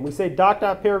document name. We say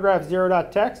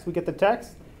doc.paragraph0.text, we get the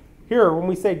text. Here, when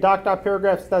we say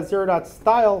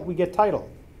doc.paragraphs.0.style, we get title.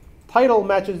 Title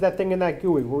matches that thing in that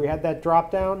GUI where we had that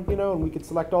drop down, and we could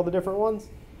select all the different ones.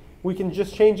 We can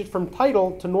just change it from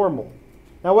title to normal.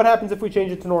 Now what happens if we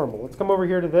change it to normal? Let's come over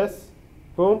here to this.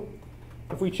 Boom.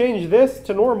 If we change this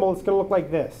to normal, it's going to look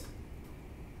like this,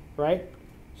 right?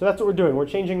 So that's what we're doing. We're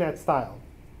changing that style.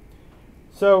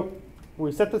 So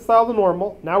we set the style to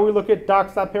normal. Now we look at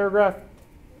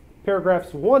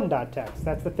docs.paragraphs1.text.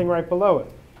 That's the thing right below it.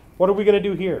 What are we going to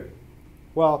do here?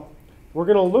 Well, we're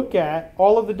going to look at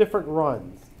all of the different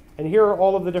runs. And here are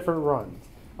all of the different runs.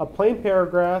 A plain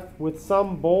paragraph with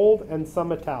some bold and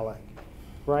some italic,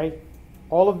 right?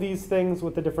 All of these things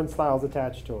with the different styles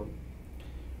attached to them.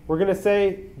 We're going to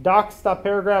say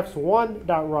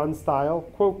docs.paragraphs1.run style,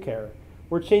 quote char.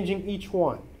 We're changing each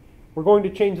one. We're going to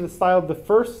change the style of the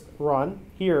first run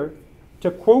here to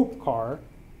quote char,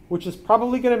 which is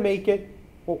probably going to make it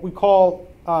what we call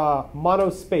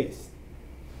monospaced,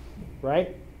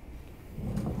 right?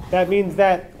 That means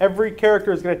that every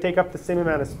character is going to take up the same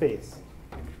amount of space.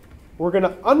 we're going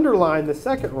to underline the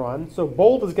second run, so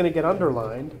bold is going to get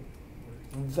underlined.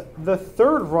 The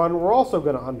third run, we're also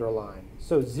going to underline.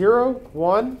 So 0,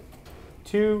 1,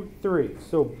 2, 3.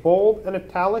 So bold and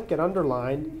italic get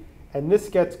underlined, and this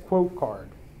gets quote card,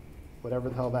 whatever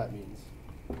the hell that means.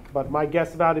 But my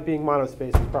guess about it being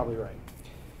monospace is probably right.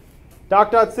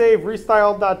 Doc.save,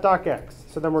 restyle.docx.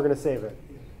 So then we're going to save it.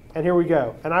 And here we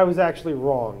go. And I was actually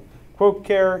wrong. Quote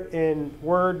care in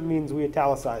Word means we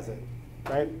italicize it,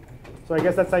 right? So I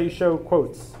guess that's how you show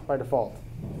quotes by default.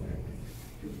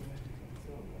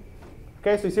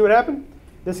 Okay, so you see what happened?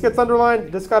 This gets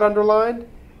underlined, this got underlined,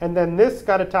 and then this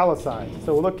got italicized.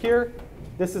 So look here.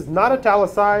 This is not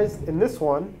italicized in this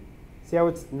one. See how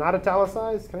it's not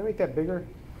italicized? Can I make that bigger?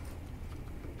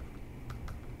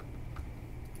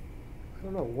 I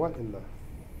don't know what in the...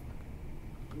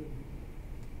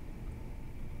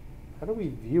 How do we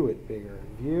view it bigger?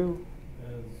 View?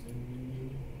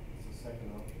 It's the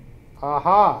second option.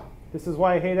 Aha! This is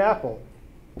why I hate Apple.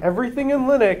 Everything in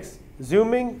Linux,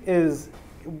 zooming is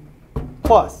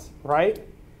plus, right?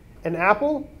 And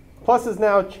Apple, plus is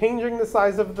now changing the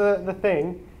size of the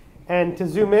thing. And to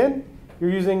zoom in, you're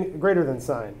using greater than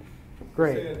sign.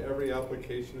 Great. You're saying every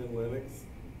application in Linux?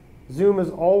 Zoom is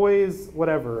always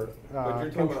whatever. But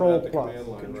you're talking Control about plus. the command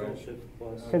line, Control right? Shift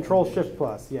plus. Control Shift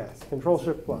plus, yes. Control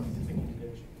Shift plus.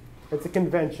 It's a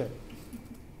convention.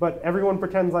 But everyone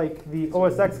pretends like the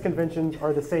OS X conventions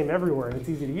are the same everywhere and it's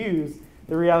easy to use.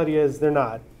 The reality is they're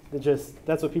not.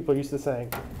 That's what people are used to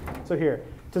saying. So here,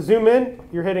 to zoom in,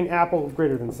 you're hitting Apple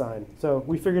greater than sign. So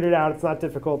we figured it out. It's not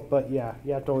difficult, but yeah,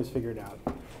 you have to always figure it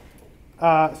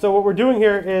out. So what we're doing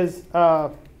here is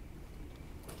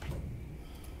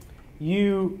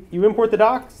you import the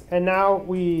docs, and now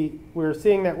we're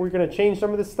seeing that we're going to change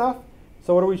some of this stuff.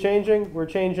 So what are we changing? We're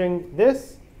changing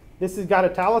this. This has got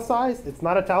italicized. It's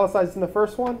not italicized in the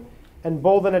first one. And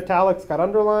bold and italics got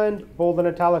underlined. Bold and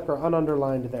italic are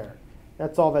ununderlined there.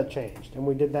 That's all that changed. And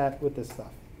we did that with this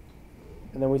stuff.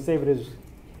 And then we save it as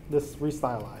this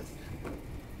restylized.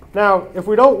 Now, if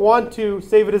we don't want to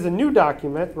save it as a new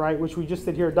document, right, which we just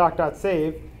did here,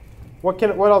 doc.save, what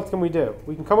else can we do?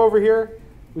 We can come over here.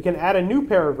 We can add a new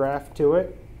paragraph to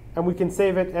it, and we can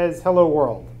save it as hello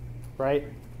world, right?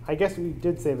 I guess we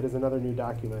did save it as another new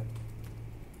document.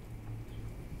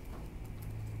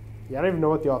 Yeah, I don't even know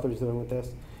what the author's doing with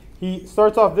this. He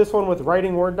starts off this one with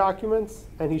writing Word documents,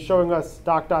 and he's showing us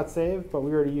doc.save, but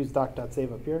we already used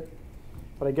doc.save up here.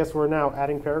 But I guess we're now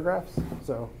adding paragraphs,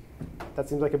 so that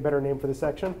seems like a better name for the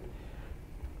section.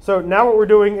 So now what we're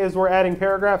doing is we're adding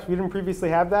paragraphs. We didn't previously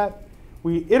have that.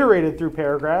 We iterated through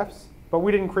paragraphs, but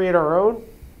we didn't create our own.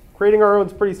 Creating our own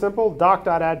is pretty simple.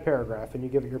 Doc.add paragraph, and you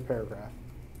give it your paragraph,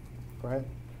 right?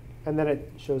 And then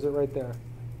it shows it right there.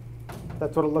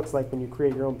 That's what it looks like when you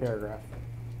create your own paragraph.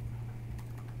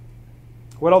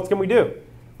 What else can we do?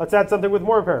 Let's add something with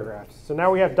more paragraphs. So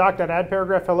now we have doc.add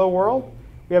paragraph, hello world.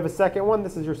 We have a second one.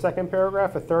 This is your second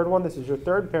paragraph. A third one. This is your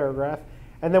third paragraph.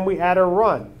 And then we add a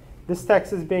run. This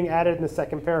text is being added in the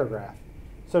second paragraph.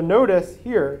 So notice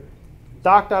here,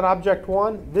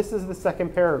 doc.object1, this is the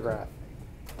second paragraph.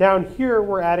 Down here,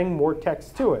 we're adding more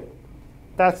text to it.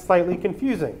 That's slightly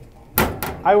confusing.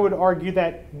 I would argue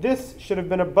that this should have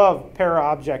been above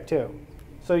para_object2.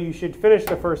 So you should finish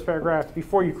the first paragraph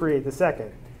before you create the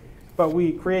second. But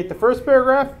we create the first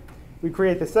paragraph, we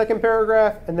create the second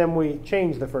paragraph, and then we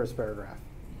change the first paragraph.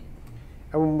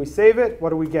 And when we save it, what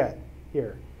do we get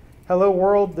here? Hello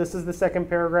world, this is the second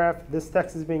paragraph. This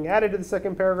text is being added to the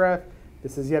second paragraph.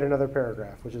 This is yet another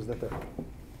paragraph, which is the third.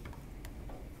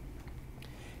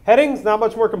 Headings, not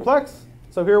much more complex.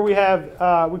 So here we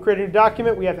have, we created a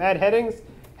document. We have add headings.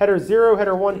 Header 0,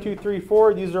 header 1, 2, 3,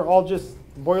 4. These are all just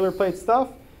boilerplate stuff.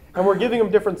 And we're giving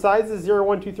them different sizes, 0,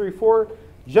 1, 2, 3, 4.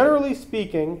 Generally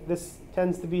speaking, this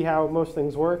tends to be how most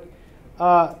things work.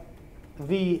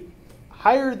 The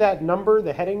higher that number,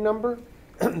 the heading number,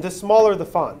 the smaller the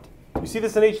font. You see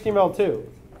this in HTML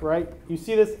too, right? You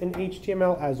see this in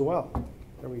HTML as well.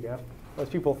 There we go.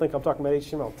 Most people think I'm talking about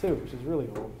HTML too, which is really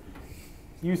old.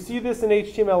 You see this in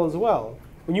HTML as well.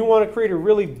 When you want to create a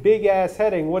really big-ass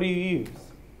heading, what do you use?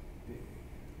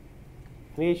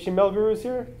 Any HTML gurus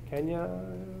here? Kenya,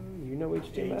 you know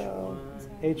HTML.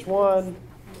 H1.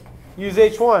 Use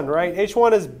H1, right?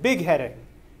 H1 is big heading.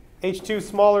 H2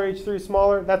 smaller, H3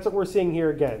 smaller. That's what we're seeing here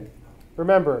again.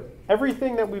 Remember,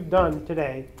 everything that we've done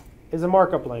today is a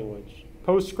markup language.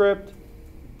 PostScript,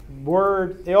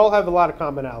 Word, they all have a lot of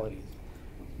commonalities.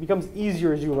 It becomes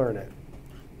easier as you learn it.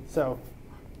 So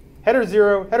header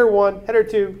 0, header 1, header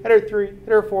 2, header 3,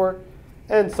 header 4,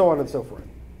 and so on and so forth.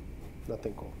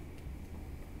 Nothing cool.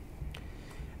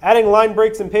 Adding line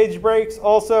breaks and page breaks,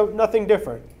 also nothing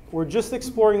different. we're just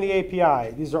exploring the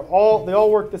API. They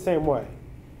all work the same way,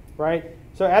 right?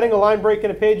 So adding a line break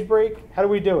and a page break, how do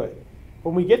we do it?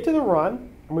 When we get to the run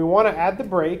and we want to add the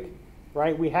break,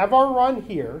 right? We have our run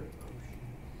here.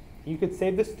 You could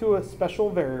save this to a special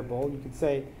variable. You could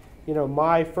say,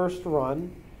 my first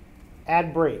run,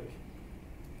 add break.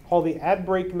 Call the add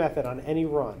break method on any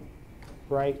run,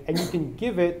 right? And you can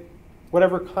give it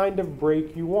whatever kind of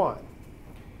break you want.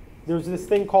 There's this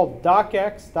thing called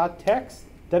docx.text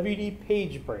WD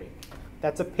page break.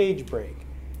 That's a page break.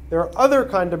 There are other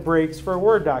kind of breaks for a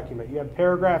Word document. You have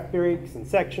paragraph breaks and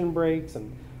section breaks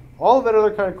and all of that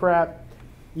other kind of crap.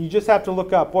 You just have to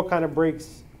look up what kind of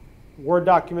breaks Word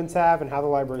documents have and how the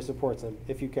library supports them,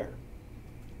 if you care.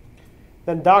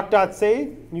 Then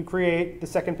doc.save, you create the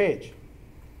second page,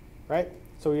 right?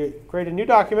 So you create a new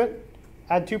document,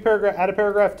 add a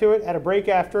paragraph to it, add a break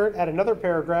after it, add another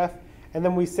paragraph, and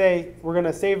then we say we're going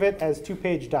to save it as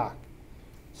 2-page doc.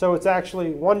 So it's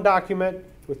actually one document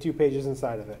with 2 pages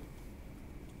inside of it.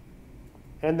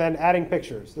 And then adding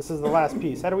pictures. This is the last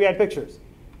piece. How do we add pictures?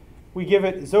 We give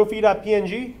it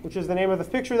zophie.png, which is the name of the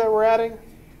picture that we're adding,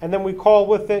 and then we call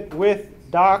with it with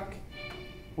doc.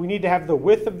 We need to have the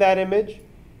width of that image,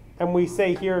 and we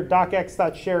say here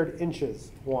docx.shared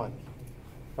inches 1.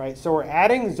 Right? So we're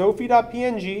adding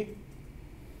zophie.png.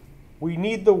 We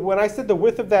need when I said the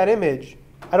width of that image,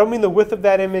 I don't mean the width of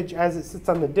that image as it sits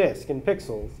on the disk in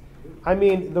pixels. I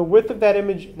mean the width of that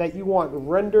image that you want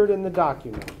rendered in the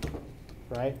document,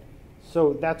 right?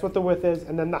 So that's what the width is,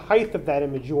 and then the height of that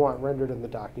image you want rendered in the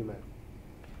document.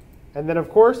 And then, of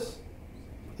course,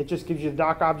 it just gives you the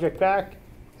doc object back,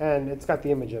 and it's got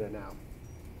the image in it now.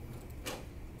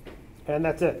 And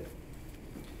that's it.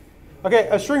 Okay,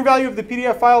 a string value of the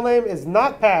PDF file name is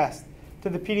not passed to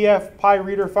the PDF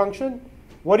PyReader function.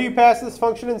 What do you pass this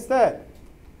function instead?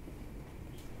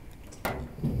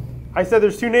 I said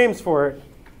there's 2 names for it.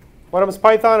 One of them is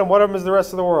Python and one of them is the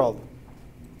rest of the world.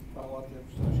 File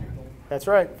object/handle. That's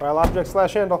right, file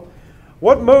object/handle.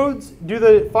 What modes do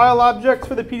the file objects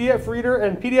for the PDF reader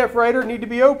and PDF writer need to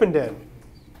be opened in?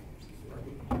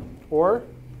 Or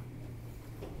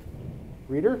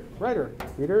reader, writer,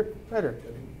 reader, writer.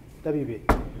 WB.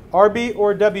 RB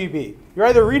or WB. You're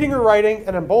either reading or writing,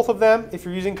 and in both of them, if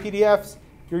you're using PDFs,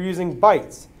 you're using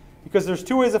bytes. Because there's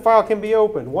 2 ways a file can be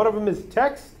opened. One of them is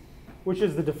text, which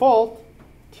is the default,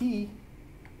 T.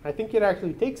 I think it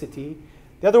actually takes a T.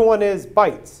 The other one is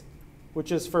bytes,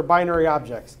 which is for binary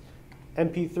objects.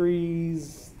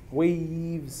 MP3s,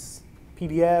 waves,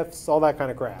 PDFs, all that kind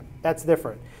of crap. That's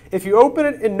different. If you open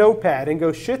it in Notepad and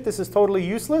go, shit, this is totally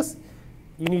useless,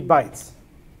 you need bytes.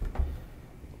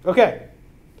 Okay.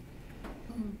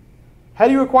 How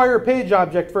do you acquire a page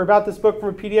object for About This Book from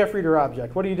a PDF reader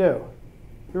object? What do you do?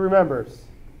 Who remembers?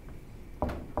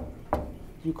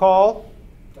 You call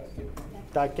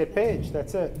 .getPage.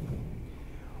 That's it.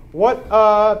 What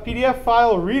PDF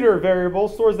file reader variable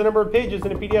stores the number of pages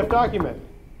in a PDF document?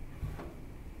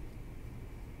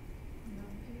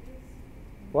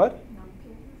 What?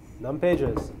 Num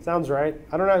pages. Sounds right.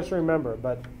 I don't actually remember,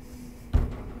 but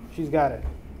she's got it.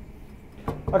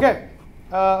 Okay.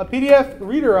 A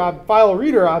PDF file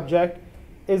reader object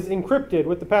is encrypted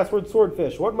with the password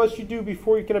swordfish. What must you do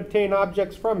before you can obtain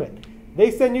objects from it?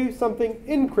 They send you something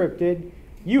encrypted.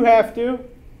 You have to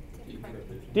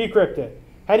decrypt it.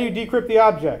 How do you decrypt the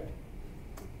object?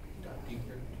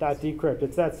 .decrypt.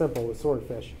 It's that simple with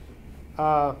swordfish.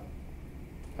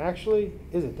 Actually,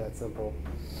 is it that simple?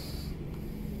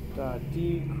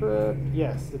 .decrypt.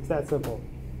 Yes, it's that simple.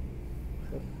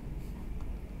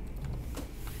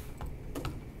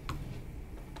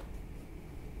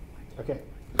 Okay.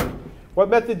 What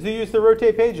methods do you use to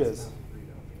rotate pages?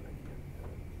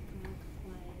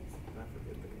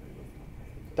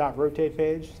 .rotate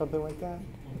page, something like that.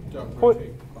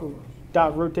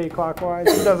 .rotate clockwise.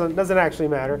 It doesn't actually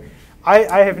matter.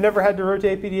 I have never had to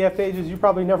rotate PDF pages. You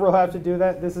probably never will have to do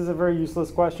that. This is a very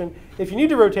useless question. If you need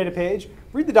to rotate a page,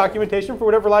 read the documentation for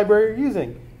whatever library you're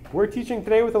using. We're teaching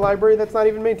today with a library that's not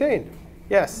even maintained.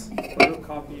 Yes?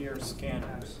 Photocopier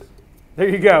scanners. There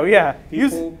you go, yeah.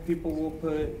 People will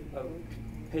put a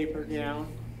paper down.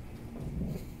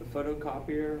 The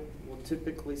photocopier will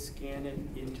typically scan it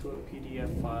into a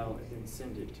PDF file and then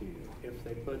send it to you. If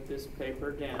they put this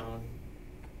paper down,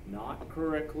 not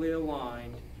correctly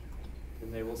aligned,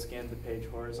 then they will scan the page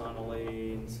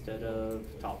horizontally instead of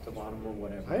top to bottom or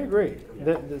whatever. I agree.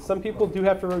 Yeah. Some people do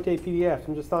have to rotate PDFs.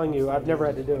 I'm just telling you, I've never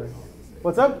had to do it.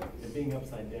 What's up? It being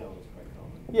upside down is quite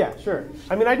common. Yeah, sure.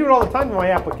 I mean, I do it all the time in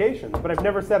my applications, but I've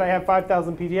never said I have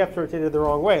 5,000 PDFs rotated the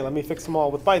wrong way. Let me fix them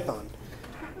all with Python.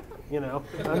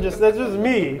 That's just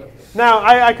me. Now,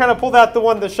 I kind of pulled out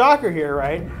the shocker here,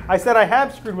 right? I said I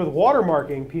have screwed with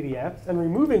watermarking PDFs and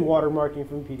removing watermarking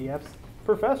from PDFs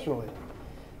professionally.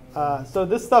 So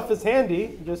this stuff is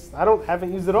handy, just I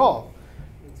haven't used it all.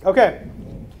 Okay.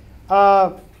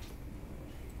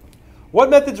 What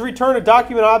methods return a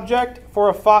document object for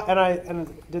a file? And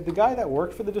did the guy that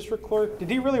worked for the district clerk, did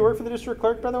he really work for the district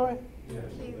clerk, by the way? He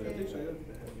did.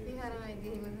 You had an ID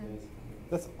with him.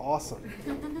 That's awesome.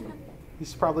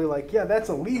 He's probably like, yeah, that's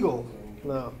illegal.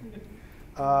 No.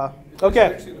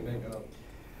 Okay. 30 minutes.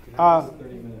 Can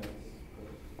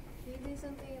you do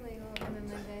something illegal and then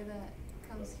the guy that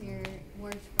comes here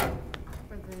works for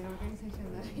the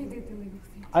organization that he did the legal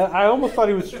thing? I almost thought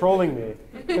he was trolling me.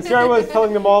 Because here I was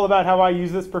telling them all about how I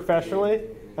use this professionally,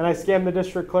 and I scammed the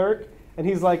district clerk, and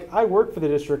he's like, I work for the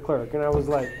district clerk. And I was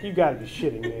like, you gotta be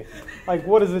shitting me. Like,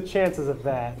 what is the chances of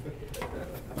that?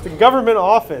 It's a government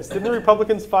office. Didn't the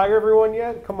Republicans fire everyone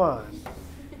yet? Come on.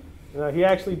 He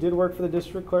actually did work for the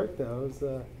district clerk, though. It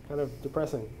was kind of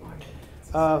depressing.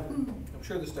 I'm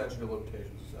sure the statute of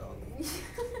limitations is out.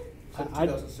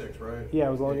 2006, right? Yeah,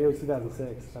 it was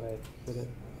 2006 that I did it.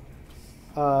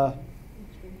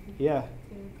 Yeah.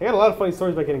 I got a lot of funny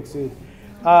stories about getting sued.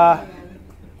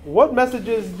 What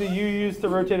messages do you use to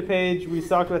rotate a page? We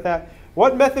talked about that.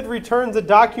 What method returns a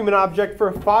document object for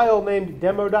a file named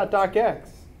demo.docx?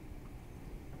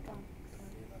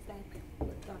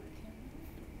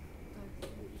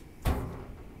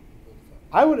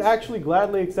 I would actually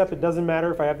gladly accept it doesn't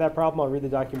matter if I have that problem. I'll read the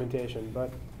documentation,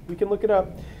 but we can look it up.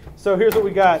 So here's what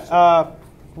we got.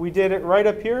 We did it right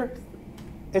up here.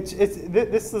 This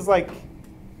is like,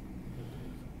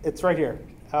 it's right here.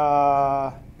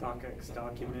 docx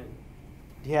document.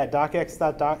 Yeah,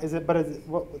 docx.doc. Is it? But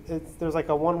there's like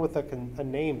a one with a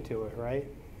name to it, right?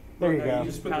 There you go. You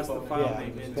just pass the file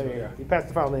name into there you it. go. You pass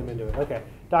the file name into it. Okay.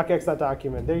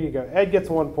 docx.document. There you go. Ed gets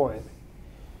 1 point.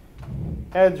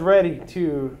 Ed's ready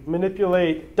to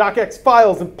manipulate docx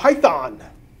files in Python.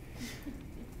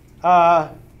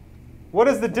 What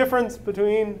is the difference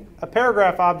between a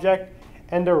paragraph object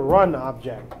and a run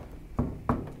object?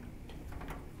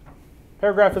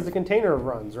 Paragraph is a container of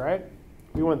runs, right?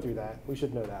 We went through that. We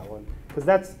should know that one. Because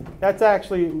that's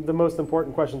actually the most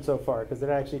important question so far, because it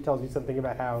actually tells you something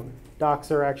about how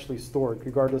docs are actually stored,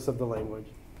 regardless of the language.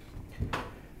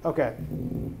 Okay.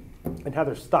 And how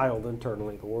they're styled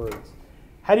internally, the words.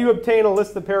 How do you obtain a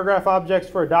list of paragraph objects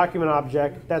for a document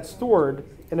object that's stored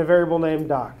in a variable named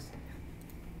docs?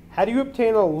 How do you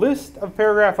obtain a list of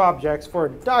paragraph objects for a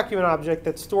document object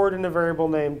that's stored in a variable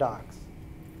named docs?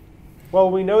 Well,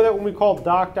 we know that when we call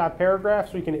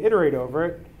doc.paragraphs, we can iterate over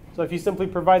it. So if you simply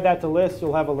provide that to list,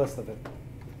 you'll have a list of it.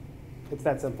 It's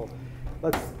that simple.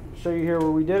 Let's show you here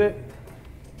where we did it.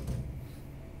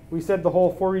 We said the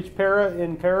whole for each para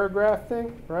in paragraph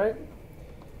thing, right?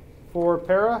 For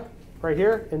para, right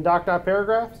here in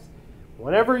doc.paragraphs.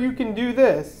 Whenever you can do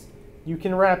this, you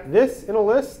can wrap this in a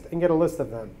list and get a list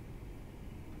of them.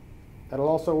 That'll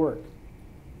also work.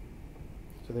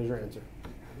 So there's your answer.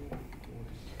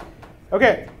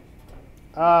 Okay.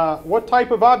 What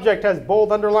type of object has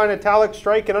bold, underline, italic,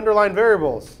 strike, and underline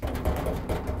variables?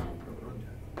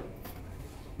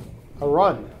 A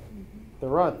run. The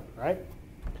run, right?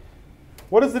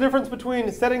 What is the difference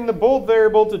between setting the bold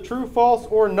variable to true, false,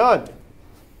 or none?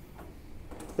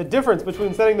 The difference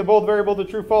between setting the bold variable to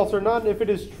true, false, or none, if it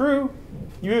is true,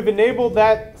 you have enabled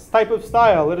that type of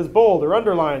style. It is bold or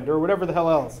underlined or whatever the hell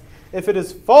else. If it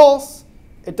is false,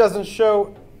 it doesn't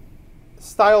show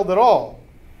styled at all.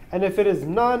 And if it is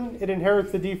none, it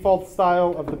inherits the default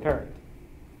style of the parent.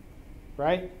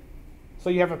 Right? So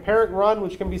you have a parent run,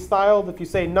 which can be styled. If you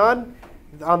say none,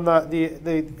 on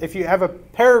if you have a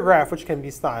paragraph, which can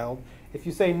be styled, if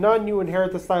you say none, you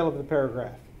inherit the style of the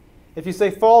paragraph. If you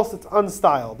say false, it's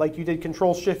unstyled, like you did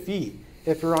Control-Shift-V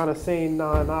if you're on a sane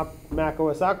non-Mac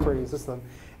OS operating system.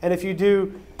 And if you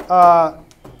do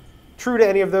true to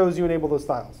any of those, you enable those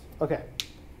styles. Okay.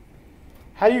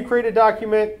 How do you create a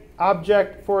document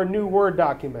object for a new Word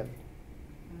document?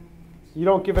 You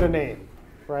don't give it a name,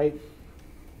 right?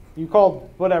 You call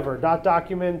whatever,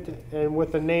 .document and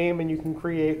with a name, and you can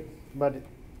create, but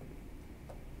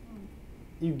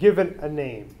you give it a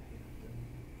name.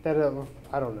 That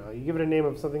I don't know. You give it a name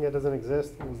of something that doesn't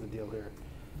exist. What was the deal here?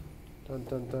 Dun,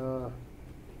 dun, dun.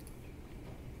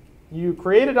 You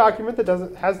create a document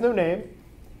that has no name,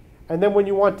 and then when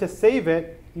you want to save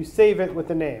it, you save it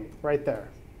with a name right there.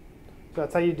 So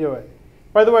that's how you do it.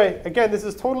 By the way, again, this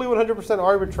is totally 100%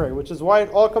 arbitrary, which is why it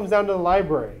all comes down to the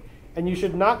library. And you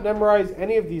should not memorize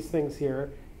any of these things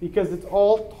here because it's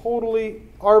all totally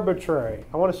arbitrary.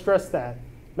 I want to stress that.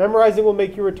 Memorizing will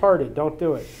make you retarded. Don't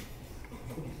do it.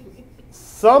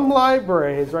 Some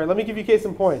libraries, right, let me give you a case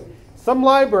in point. Some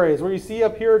libraries where you see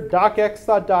up here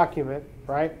docx.document,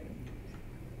 right,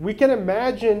 we can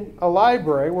imagine a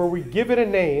library where we give it a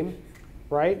name,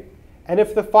 right, and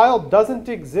if the file doesn't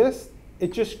exist,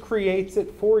 it just creates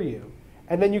it for you.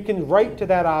 And then you can write to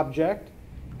that object,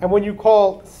 and when you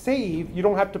call save, you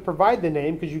don't have to provide the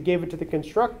name because you gave it to the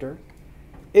constructor.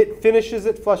 It finishes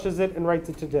it, flushes it, and writes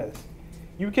it to disk.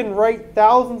 You can write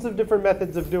thousands of different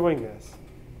methods of doing this.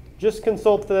 Just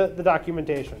consult the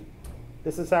documentation.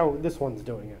 This is how this one's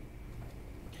doing it.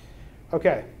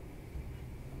 Okay.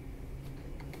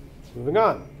 Moving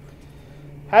on.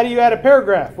 How do you add a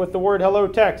paragraph with the word hello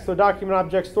text to a document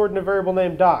object stored in a variable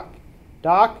named doc?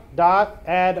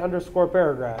 Doc.add underscore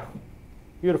paragraph.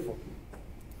 Beautiful.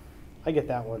 I get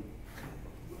that one.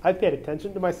 I paid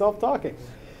attention to myself talking.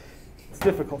 It's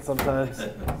difficult sometimes.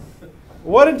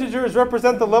 What integers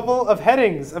represent the level of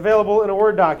headings available in a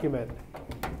Word document?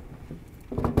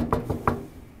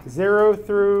 0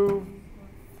 through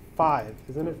 5.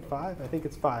 Isn't it 5? I think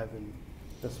it's 5 in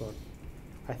this one.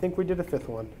 I think we did a 5th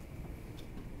one.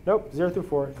 Nope, 0 through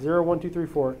 4. 0, 1, 2, 3,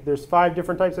 4. There's 5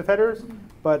 different types of headers,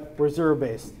 but we're 0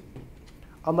 based.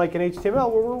 Unlike in HTML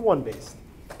where we're 1 based.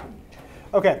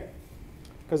 Okay,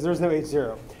 because there's no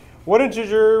H0. What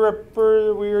integer,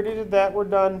 we already did that, we're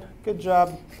done. Good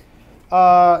job.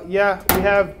 Yeah, we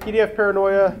have PDF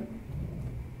paranoia.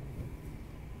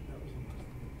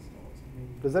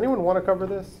 Does anyone want to cover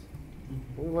this?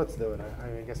 Well, let's do it.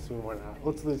 I guess we want to.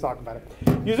 Let's talk about it.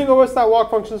 Using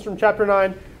os.walk functions from chapter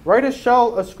 9, write a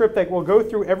script that will go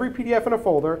through every PDF in a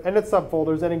folder and its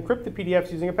subfolders and encrypt the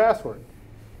PDFs using a password.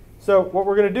 So what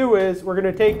we're going to do is we're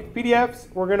going to take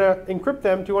PDFs, we're going to encrypt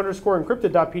them to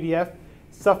 _encrypted.pdf,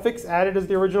 suffix added as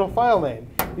the original file name,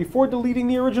 before deleting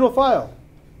the original file,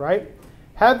 right?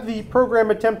 Have the program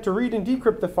attempt to read and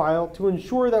decrypt the file to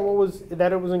ensure that it was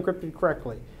encrypted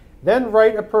correctly. Then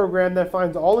write a program that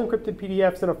finds all encrypted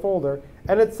PDFs in a folder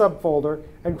and its subfolder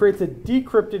and creates a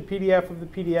decrypted PDF of the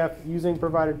PDF using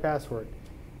provided password.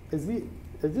 Is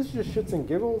this just shits and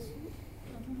giggles?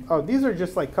 Oh, these are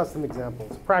just like custom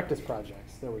examples, practice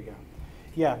projects. There we go.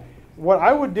 Yeah, what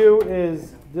I would do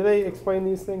is, do they explain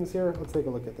these things here? Let's take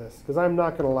a look at this, because I'm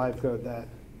not going to live code that.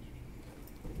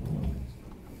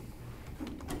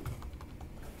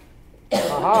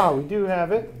 Aha, we do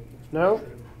have it. No?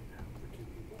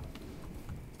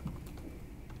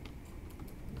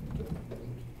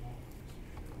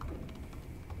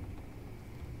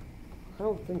 I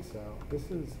don't think so. This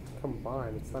is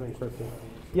combined. It's not encrypted.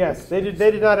 Yes, they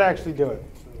did not actually do it,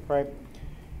 right?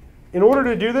 In order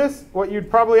to do this, what you'd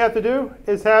probably have to do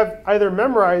is have either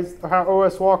memorized how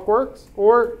os.walk works,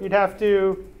 or you'd have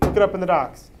to look it up in the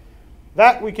docs.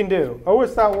 That we can do.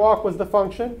 os.walk was the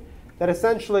function that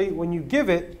essentially, when you give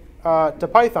it to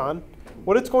Python,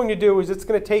 what it's going to do is it's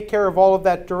going to take care of all of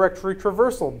that directory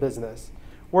traversal business,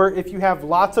 where if you have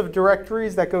lots of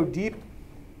directories that go deep,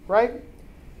 right?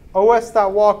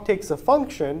 os.walk takes a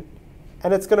function,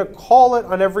 and it's going to call it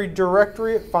on every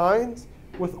directory it finds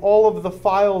with all of the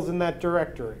files in that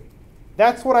directory.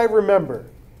 That's what I remember,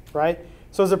 right?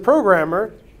 So as a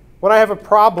programmer, when I have a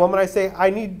problem and I say I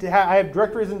have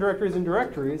directories and directories and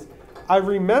directories, I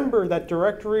remember that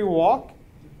directory walk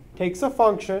takes a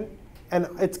function, and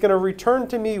it's going to return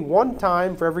to me one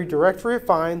time for every directory it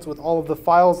finds with all of the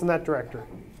files in that directory,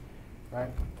 right?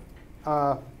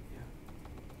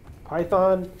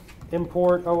 Python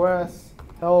import os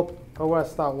help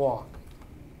os.walk,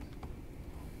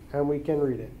 and we can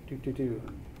read it.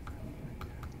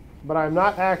 But I'm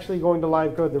not actually going to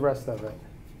live code the rest of it.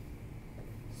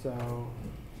 So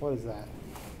what is that?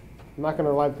 I'm not going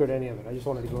to live code any of it. I just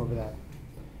wanted to go over that.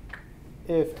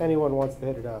 If anyone wants to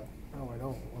hit it up. Oh, I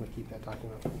don't want to keep that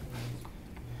document.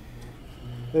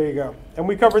 There you go. And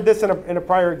we covered this in a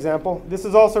prior example. This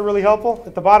is also really helpful.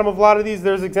 At the bottom of a lot of these,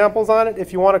 there's examples on it.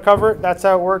 If you want to cover it, that's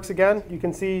how it works again. You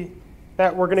can see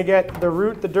that we're going to get the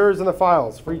root, the dirs, and the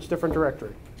files for each different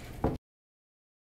directory.